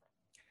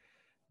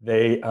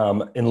 They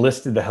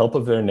enlisted the help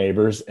of their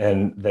neighbors,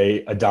 and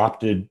they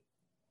adopted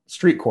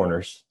street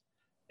corners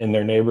in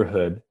their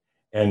neighborhood,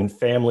 and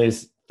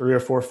families, 3 or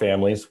 4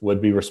 families,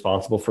 would be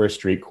responsible for a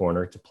street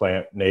corner to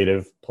plant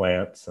native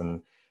plants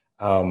and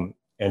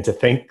to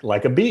think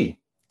like a bee,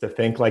 to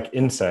think like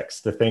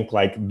insects, to think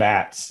like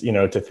bats,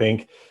 to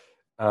think,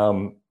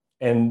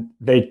 and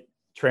they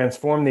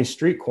transformed these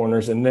street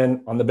corners. And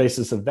then on the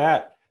basis of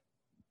that,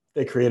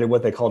 they created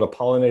what they called a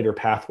pollinator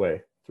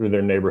pathway through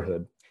their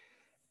neighborhood.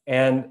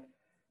 And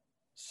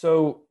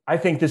so I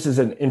think this is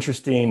an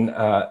interesting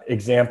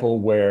example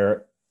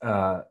where,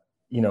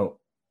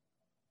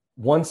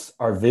 once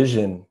our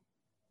vision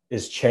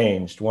is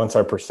changed, once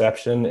our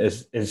perception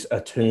is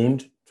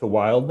attuned to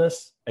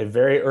wildness, a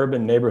very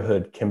urban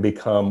neighborhood can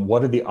become,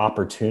 what are the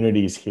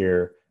opportunities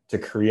here to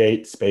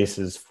create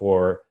spaces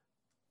for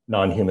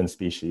non-human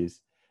species?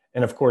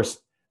 And of course,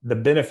 the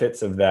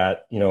benefits of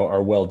that,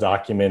 are well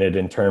documented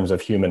in terms of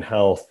human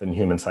health and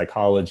human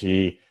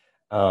psychology.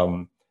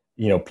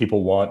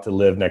 People want to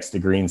live next to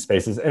green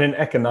spaces, and an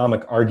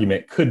economic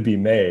argument could be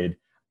made.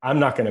 I'm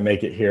not going to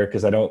make it here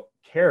because I don't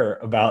care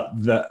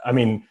about the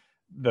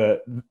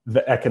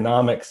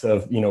economics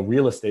of,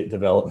 real estate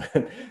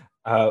development.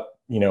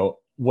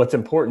 What's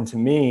important to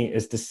me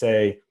is to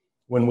say,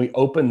 when we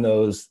open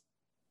those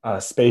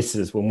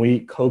spaces, when we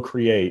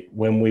co-create,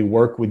 when we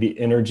work with the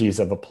energies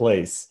of a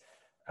place,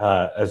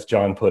 as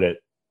John put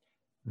it,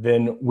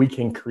 then we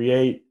can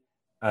create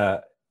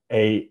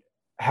a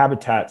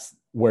habitats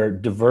where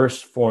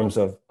diverse forms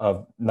of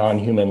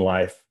non-human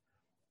life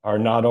are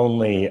not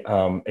only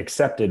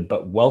accepted,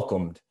 but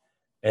welcomed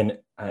and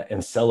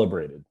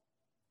celebrated.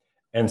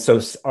 And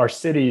so our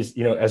cities,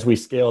 as we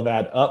scale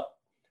that up,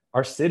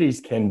 our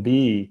cities can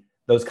be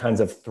those kinds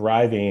of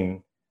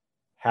thriving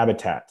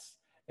habitats.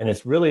 And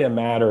it's really a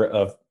matter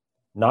of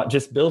not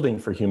just building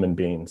for human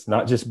beings,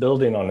 not just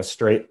building on a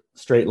straight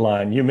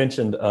line. You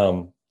mentioned,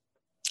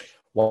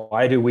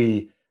 why do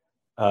we,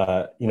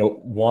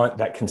 want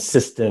that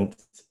consistent,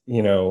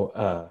 you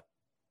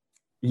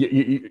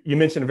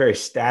mentioned a very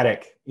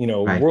static,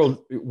 Right.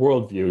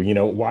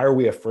 worldview. Why are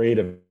we afraid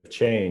of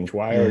change?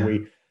 Why are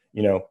we,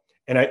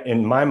 and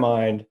in my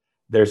mind,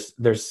 there's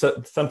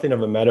something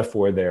of a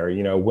metaphor there.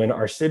 When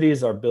our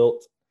cities are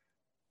built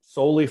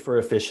solely for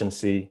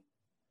efficiency,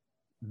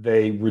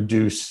 they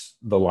reduce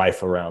the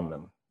life around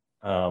them.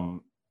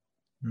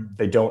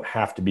 They don't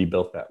have to be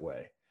built that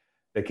way.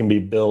 They can be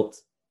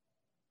built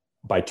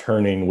by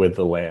turning with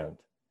the land.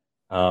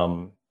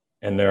 And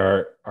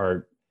there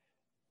are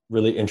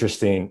really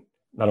interesting,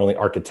 not only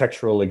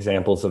architectural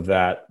examples of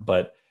that,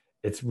 but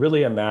it's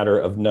really a matter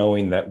of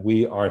knowing that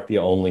we aren't the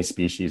only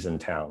species in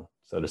town,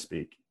 so to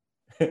speak,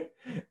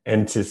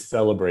 and to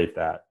celebrate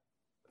that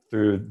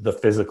through the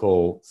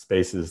physical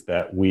spaces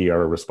that we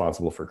are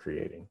responsible for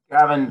creating.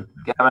 Gavin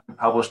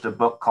published a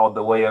book called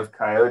The Way of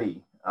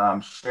Coyote,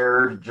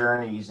 Shared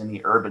Journeys in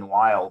the Urban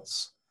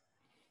Wilds,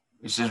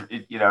 which is,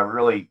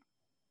 really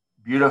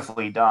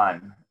beautifully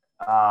done.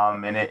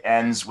 And it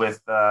ends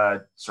with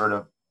sort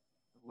of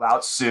Lao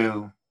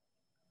Tzu,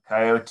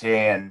 Coyote,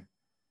 and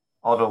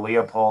Aldo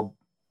Leopold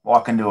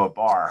walk into a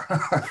bar.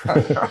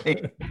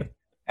 Right?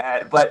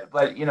 But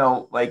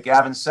like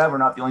Gavin said, we're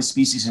not the only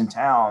species in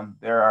town.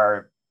 There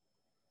are,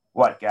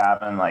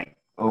 Gavin, like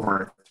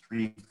over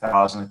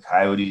 3,000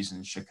 coyotes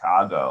in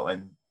Chicago,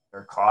 and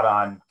they're caught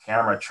on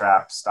camera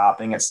traps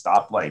stopping at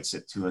stoplights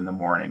at 2 a.m.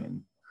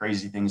 and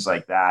crazy things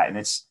like that. And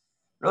it's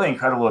really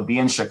incredible to be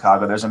in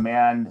Chicago. There's a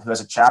man who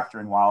has a chapter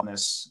in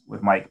Wildness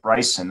with Mike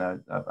Bryson,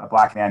 a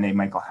Black man named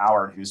Michael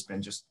Howard, who's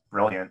been just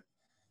brilliant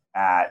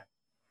at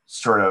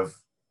sort of,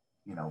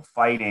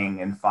 fighting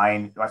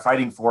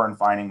for and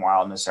finding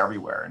wildness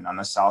everywhere. And on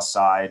the South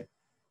Side,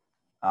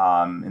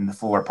 in the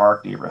Fuller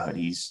Park neighborhood,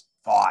 he's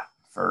fought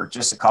for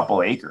just a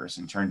couple acres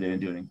and turned it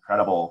into an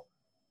incredible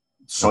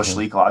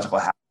social ecological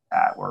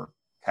habitat where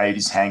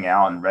coyotes hang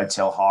out and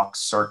red-tailed hawks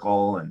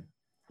circle. And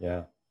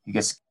he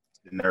gets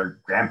their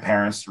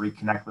grandparents to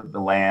reconnect with the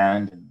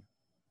land. And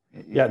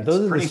those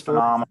are the stories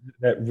phenomenal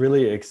that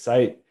really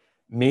excite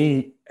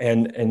me.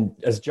 And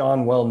as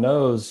John well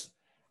knows,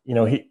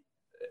 he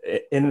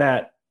in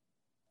that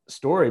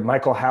story,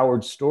 Michael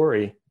Howard's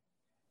story,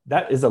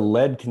 that is a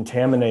lead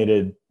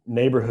contaminated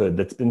neighborhood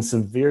that's been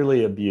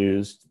severely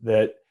abused,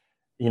 that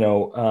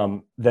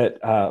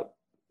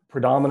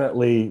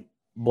predominantly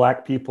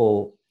Black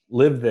people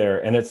live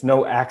there, and it's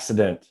no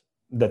accident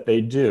that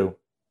they do.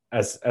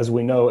 As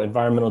we know,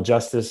 environmental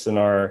justice in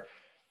our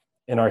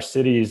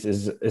cities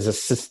is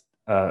it's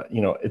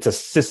a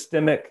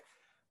systemic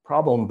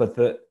problem, but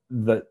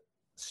the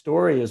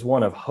story is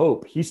one of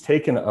hope. He's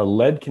taken a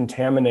lead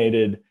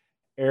contaminated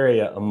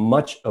area, a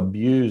much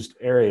abused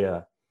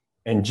area,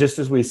 and just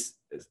as we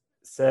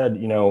said,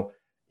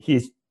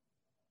 he's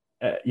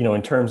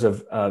in terms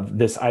of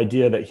this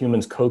idea that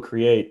humans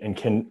co-create and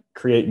can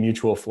create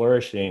mutual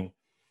flourishing,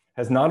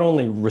 has not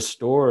only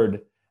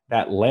restored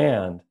that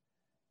land,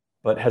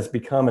 but has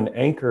become an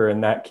anchor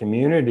in that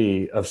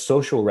community of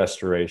social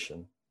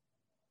restoration.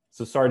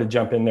 So sorry to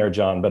jump in there,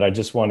 John, but I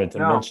just wanted to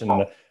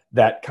mention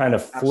that kind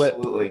of flip.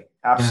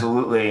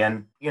 Absolutely.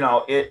 And,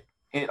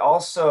 it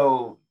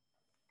also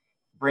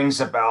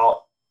brings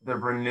about the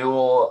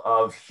renewal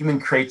of human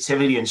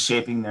creativity in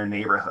shaping their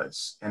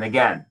neighborhoods. And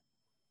again,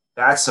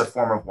 that's a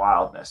form of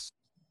wildness.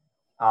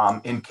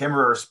 In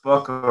Kimmerer's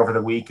book over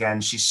the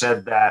weekend, she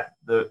said that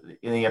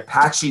in the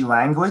Apache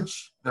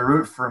language, the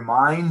root for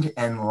mind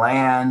and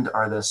land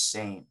are the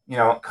same.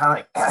 Kind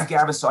of like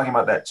Gavin's talking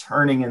about that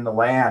turning in the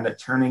land, that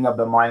turning of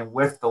the mind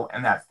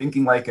and that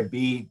thinking like a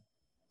bee,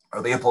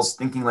 or Leopold's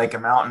thinking like a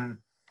mountain.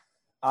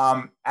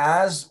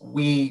 As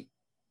we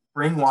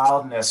bring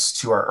wildness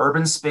to our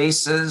urban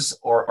spaces,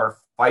 or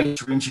fight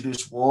to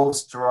reintroduce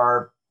wolves to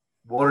our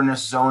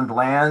wilderness zoned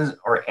lands,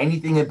 or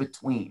anything in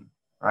between,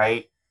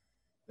 right?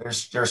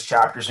 There's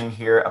chapters in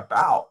here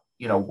about,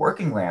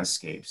 working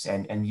landscapes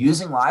and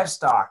using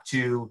livestock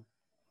to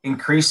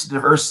increase the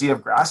diversity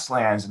of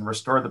grasslands and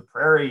restore the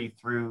prairie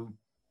through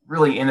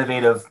really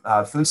innovative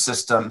food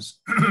systems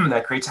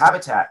that creates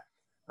habitat.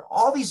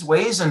 All these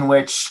ways in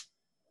which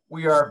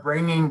we are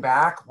bringing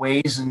back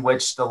ways in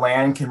which the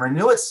land can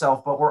renew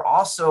itself, but we're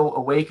also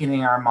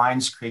awakening our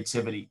mind's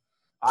creativity,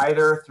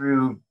 either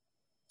through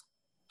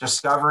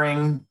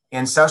discovering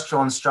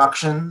ancestral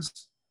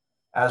instructions,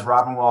 as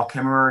Robin Wall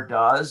Kimmerer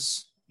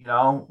does,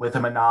 with a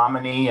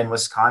Menominee in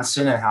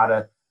Wisconsin, and how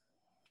to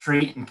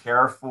treat and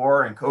care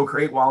for and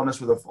co-create wildness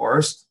with a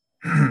forest,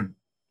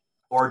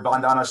 or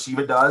Vandana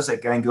Shiva does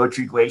at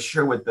Gangotri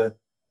Glacier with the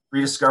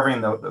rediscovering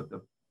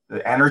the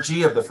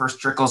energy of the first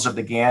trickles of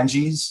the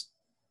Ganges,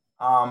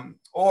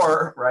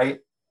 or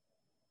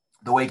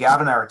the way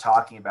Gavin and I are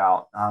talking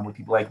about with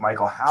people like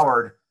Michael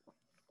Howard,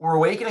 we're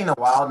awakening the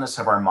wildness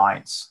of our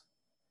minds.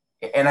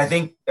 And I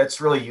think that's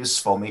really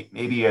useful.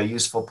 Maybe a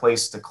useful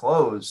place to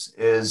close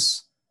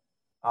is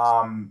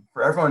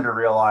for everyone to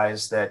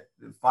realize that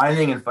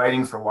finding and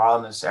fighting for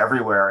wildness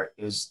everywhere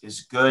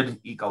is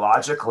good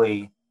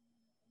ecologically,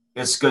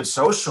 it's good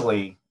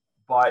socially,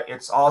 but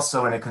it's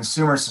also in a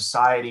consumer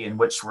society in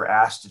which we're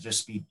asked to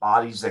just be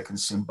bodies that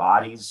consume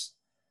bodies.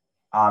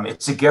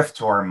 It's a gift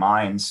to our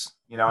minds,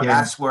 and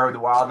that's where the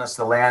wildness of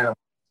the land and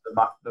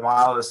the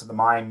wildness of the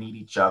mind meet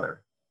each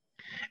other.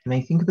 And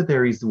I think that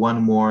there is one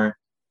more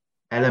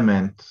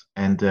element,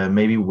 and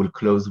maybe we'll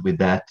close with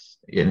that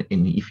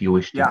if you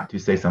wish to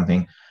say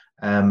something.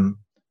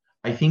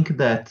 I think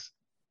that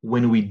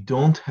when we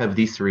don't have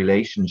this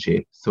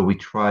relationship, so we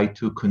try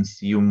to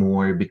consume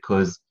more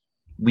because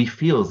we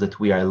feel that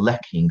we are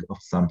lacking of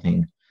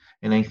something.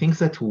 And I think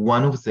that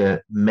one of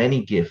the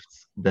many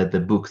gifts that the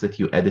books that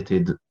you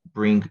edited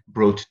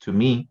brought to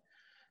me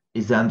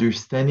is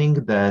understanding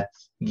that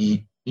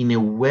in a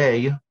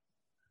way,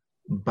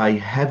 by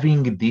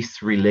having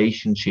this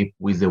relationship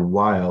with the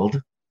wild,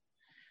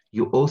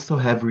 you also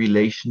have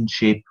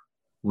relationship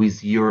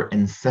with your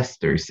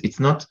ancestors. It's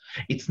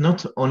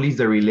not only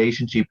the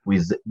relationship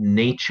with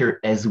nature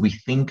as we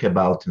think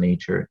about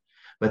nature,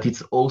 but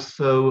it's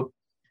also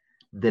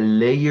the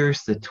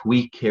layers that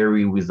we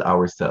carry with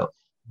ourselves,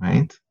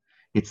 right?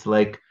 It's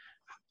like,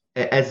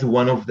 as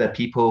one of the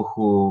people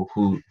who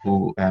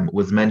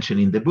was mentioned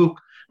in the book,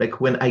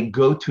 like when I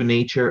go to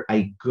nature,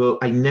 I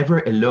never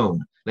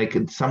alone. Like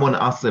someone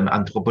asked them,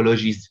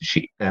 anthropologists,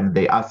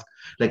 they ask,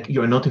 like,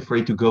 you're not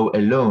afraid to go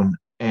alone.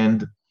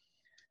 And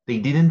they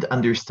didn't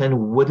understand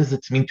what does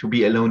it mean to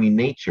be alone in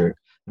nature.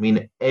 I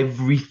mean,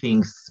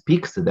 everything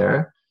speaks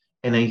there.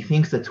 And I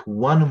think that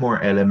one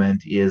more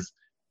element is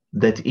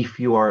that if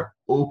you are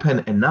open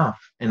enough,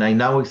 and I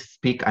now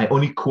speak, I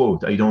only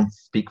quote, I don't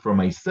speak for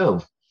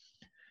myself,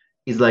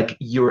 is like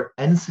your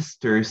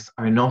ancestors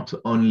are not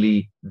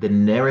only the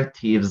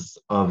narratives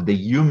of the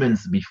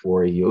humans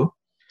before you,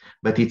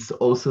 but it's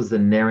also the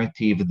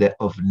narrative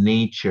of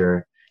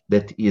nature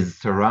that is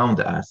surround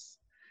us.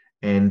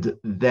 And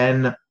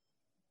then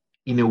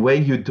in a way,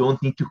 you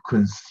don't need to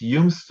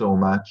consume so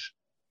much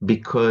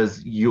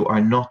because you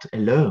are not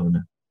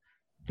alone.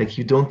 Like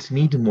you don't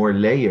need more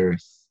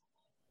layers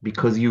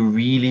because you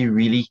really,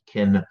 really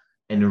can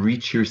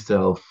enrich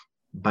yourself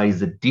by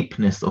the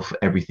deepness of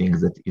everything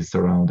that is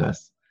around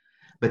us.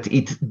 But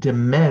it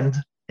demands,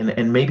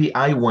 and maybe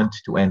I want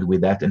to end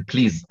with that, and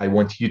please, I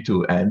want you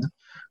to end,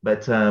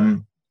 but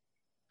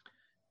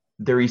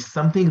there is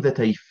something that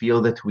I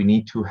feel that we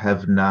need to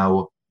have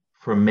now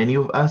for many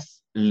of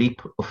us,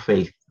 leap of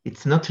faith.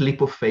 It's not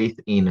leap of faith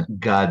in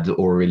God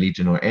or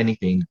religion or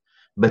anything,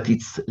 but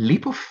it's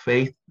leap of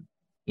faith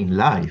in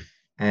life.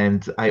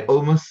 And I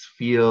almost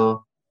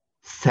feel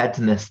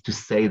sadness to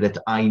say that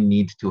I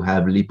need to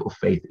have leap of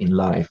faith in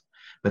life.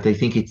 But I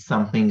think it's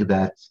something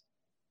that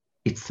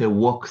it's a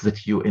walk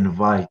that you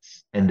invite,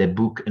 and the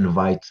book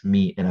invites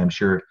me, and I'm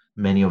sure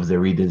many of the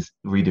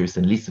readers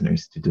and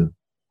listeners to do.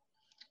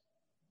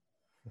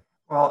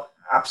 Well,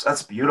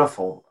 that's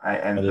beautiful.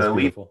 And that is the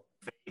beautiful.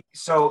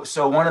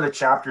 So one of the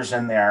chapters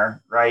in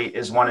there, right,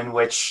 is one in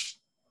which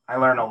I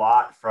learn a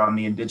lot from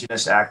the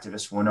indigenous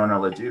activist Winona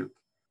LaDuke,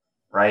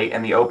 right?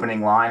 And the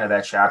opening line of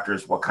that chapter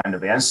is, "What kind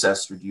of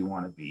ancestor do you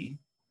want to be?"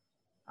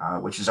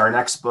 Which is our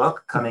next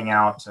book coming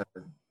out,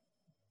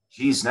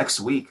 next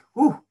week.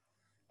 Whew.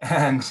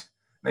 And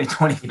May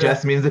 25th. It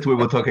just means that we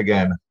will talk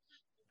again.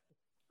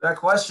 That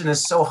question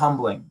is so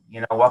humbling.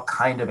 What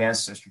kind of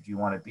ancestor do you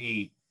want to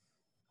be?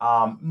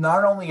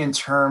 Not only in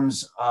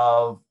terms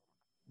of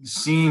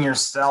seeing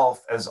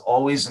yourself as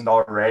always and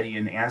already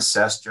an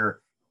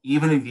ancestor,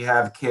 even if you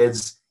have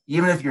kids,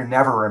 even if you're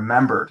never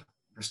remembered,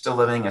 you're still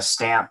leaving a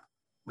stamp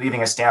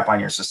on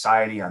your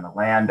society, on the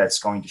land that's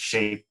going to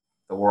shape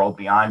the world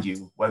beyond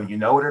you, whether you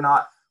know it or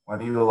not,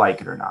 whether you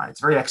like it or not. It's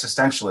very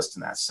existentialist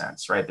in that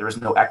sense, right? There is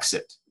no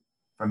exit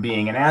from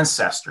being an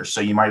ancestor, so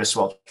you might as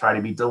well try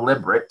to be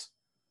deliberate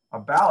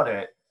about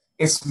it.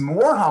 It's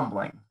more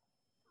humbling,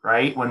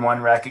 right, when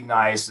one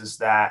recognizes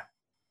that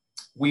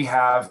we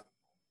have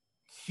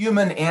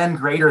human and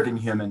greater than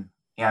human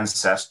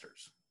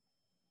ancestors,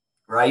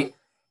 right?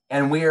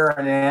 And we are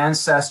an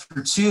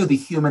ancestor to the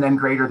human and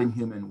greater than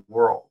human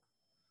world.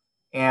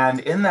 And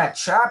in that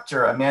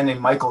chapter, a man named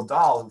Michael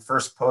Dahl, who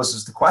first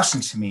poses the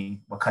question to me,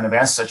 what kind of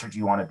ancestor do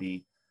you want to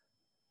be?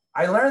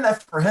 I learned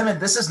that for him,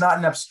 this is not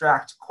an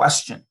abstract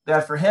question,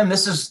 that for him,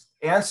 this is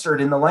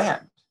answered in the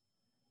land.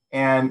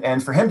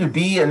 And for him to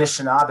be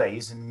Anishinaabe,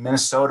 he's in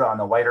Minnesota on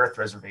the White Earth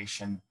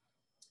Reservation.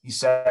 He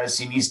says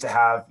he needs to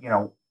have,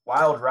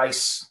 wild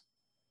rice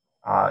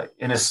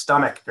in his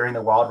stomach during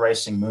the wild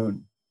ricing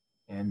moon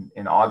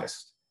in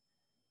August.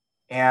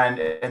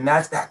 And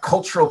that's that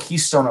cultural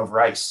keystone of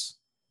rice,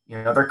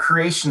 their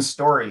creation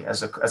story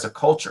as a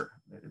culture.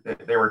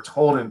 They were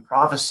told in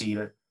prophecy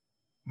to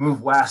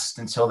move west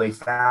until they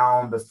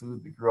found the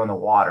food that grew on the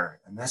water.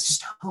 And that's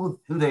just who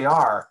they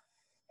are.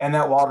 And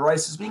that wild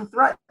rice is being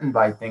threatened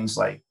by things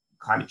like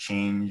climate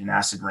change and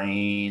acid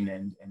rain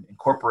and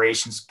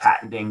corporations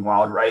patenting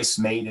wild rice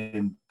made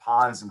in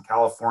ponds in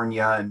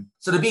California. And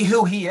so to be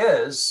who he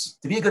is,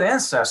 to be a good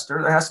ancestor,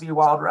 there has to be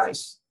wild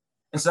rice.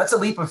 And so that's a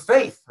leap of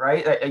faith,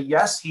 right?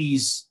 Yes,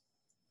 he's,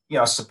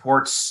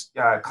 supports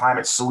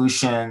climate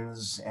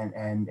solutions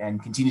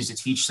and continues to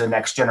teach the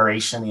next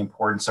generation the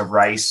importance of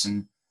rice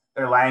and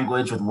their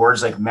language with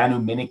words like menu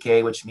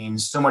minike, which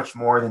means so much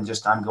more than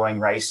just ongoing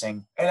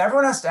ricing. And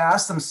everyone has to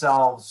ask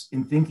themselves,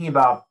 in thinking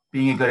about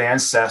being a good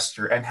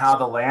ancestor and how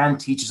the land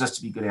teaches us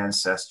to be good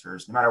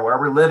ancestors, no matter where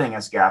we're living,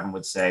 as Gavin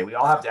would say, we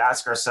all have to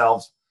ask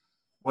ourselves,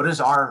 what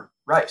is our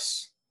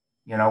rice?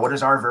 What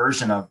is our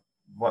version of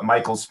what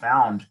Michael's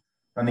found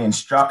from the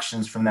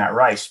instructions from that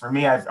rice? For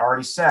me, I've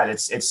already said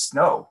it's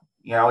snow.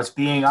 It's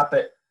being up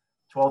at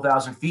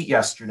 12,000 feet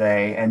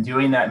yesterday and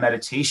doing that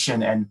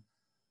meditation and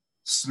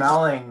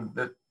smelling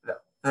the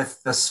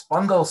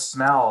fungal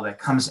smell that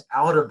comes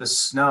out of the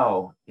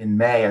snow in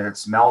May as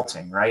it's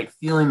melting, right?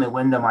 Feeling the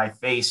wind on my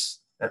face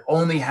that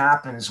only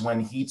happens when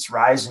heat's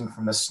rising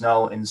from the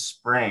snow in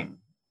spring,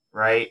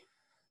 right?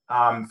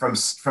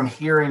 From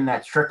hearing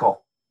that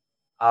trickle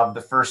of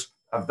the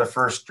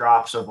first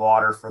drops of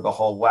water for the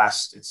whole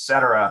West,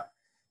 etc.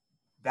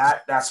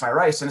 That's my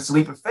rice, and it's a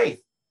leap of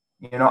faith.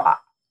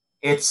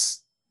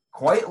 It's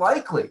quite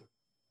likely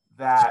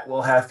that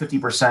we'll have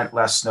 50%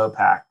 less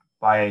snowpack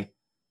by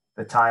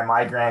the time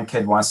my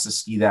grandkid wants to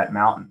ski that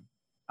mountain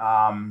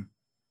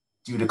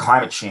due to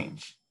climate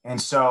change.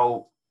 And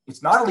so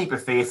it's not a leap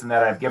of faith in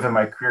that I've given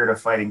my career to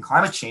fighting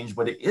climate change,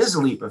 but it is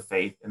a leap of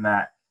faith in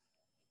that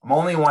I'm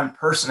only one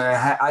person and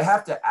I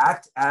have to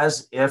act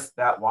as if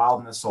that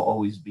wildness will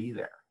always be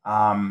there,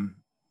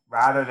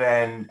 rather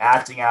than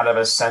acting out of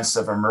a sense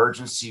of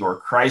emergency or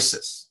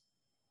crisis,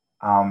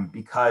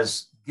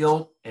 because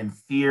guilt and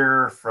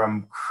fear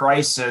from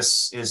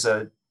crisis is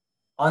a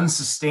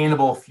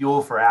unsustainable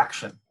fuel for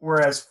action.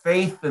 Whereas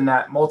faith in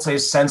that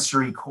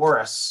multi-sensory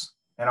chorus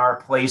and our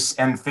place,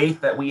 and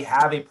faith that we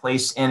have a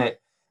place in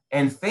it,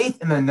 and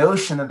faith in the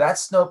notion that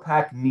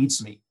snowpack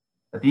needs me,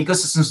 that the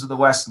ecosystems of the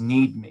West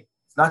need me.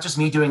 It's not just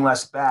me doing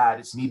less bad,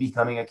 it's me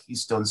becoming a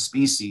keystone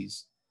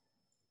species.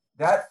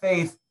 That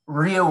faith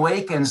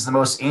reawakens the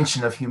most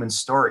ancient of human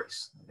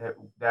stories,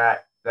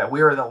 that we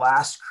are the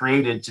last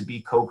created to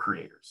be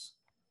co-creators.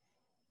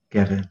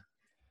 Gavin.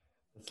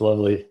 It's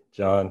lovely,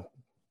 John.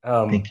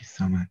 Thank you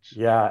so much.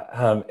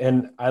 Yeah,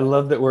 and I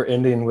love that we're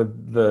ending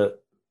with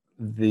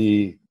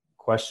the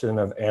question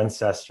of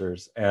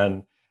ancestors,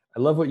 and I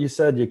love what you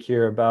said,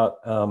 Yakir,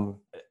 about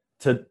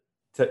to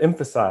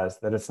emphasize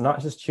that it's not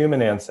just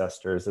human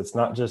ancestors, it's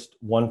not just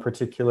one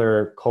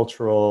particular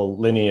cultural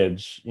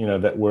lineage,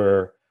 that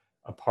we're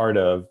a part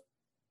of.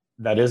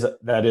 That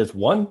is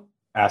one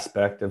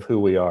aspect of who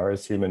we are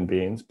as human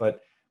beings,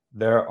 but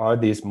there are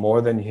these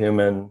more than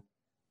human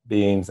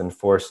beings and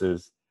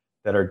forces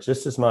that are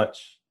just as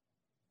much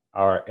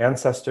our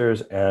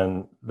ancestors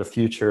and the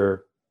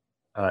future,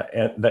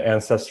 and the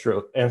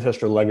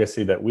ancestral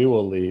legacy that we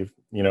will leave.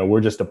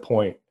 We're just a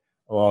point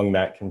along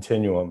that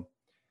continuum,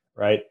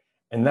 right?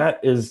 And that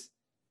is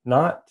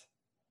not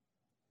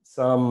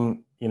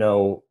some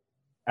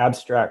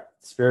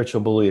abstract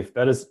spiritual belief.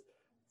 That is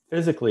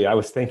physically. I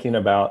was thinking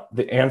about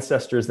the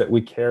ancestors that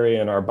we carry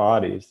in our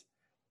bodies.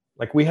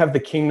 Like, we have the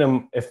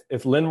kingdom.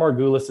 If Lynn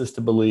Margulis is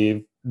to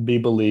be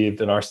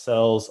believed, and our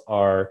cells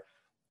are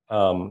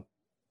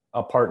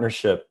a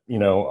partnership,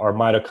 our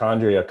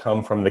mitochondria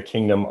come from the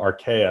kingdom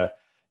archaea.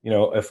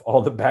 If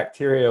all the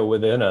bacteria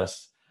within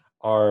us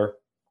are,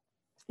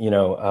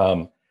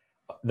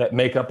 that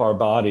make up our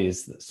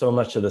bodies, so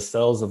much of the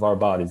cells of our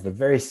bodies, the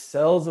very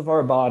cells of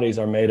our bodies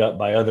are made up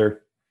by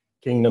other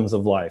kingdoms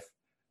of life,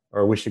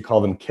 or we should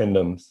call them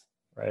kingdoms,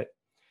 right?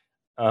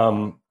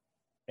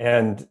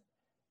 And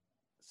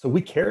so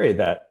we carry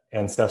that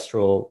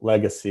ancestral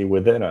legacy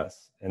within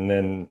us,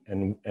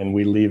 and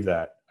we leave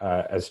that,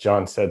 as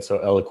John said so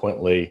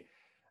eloquently,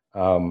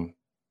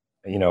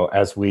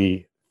 as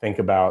we think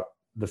about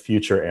the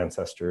future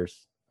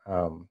ancestors.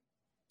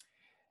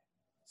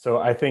 So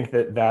I think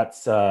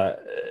that's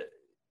that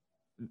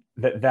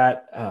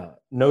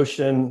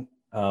notion,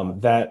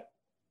 that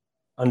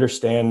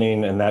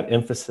understanding, and that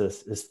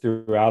emphasis is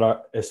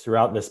throughout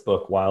this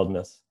book,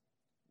 Wildness,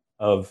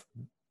 of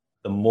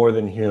the more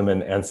than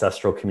human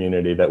ancestral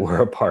community that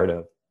we're a part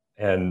of,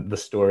 and the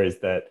stories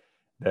that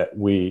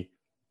we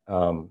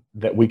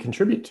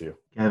contribute to.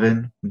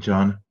 Kevin,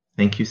 John,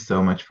 thank you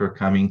so much for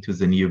coming to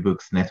the New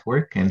Books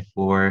Network and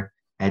for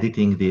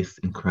editing this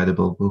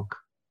incredible book.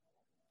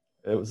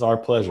 It was our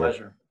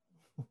pleasure.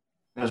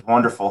 It was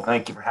wonderful.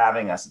 Thank you for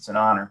having us. It's an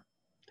honor.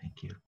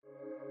 Thank you.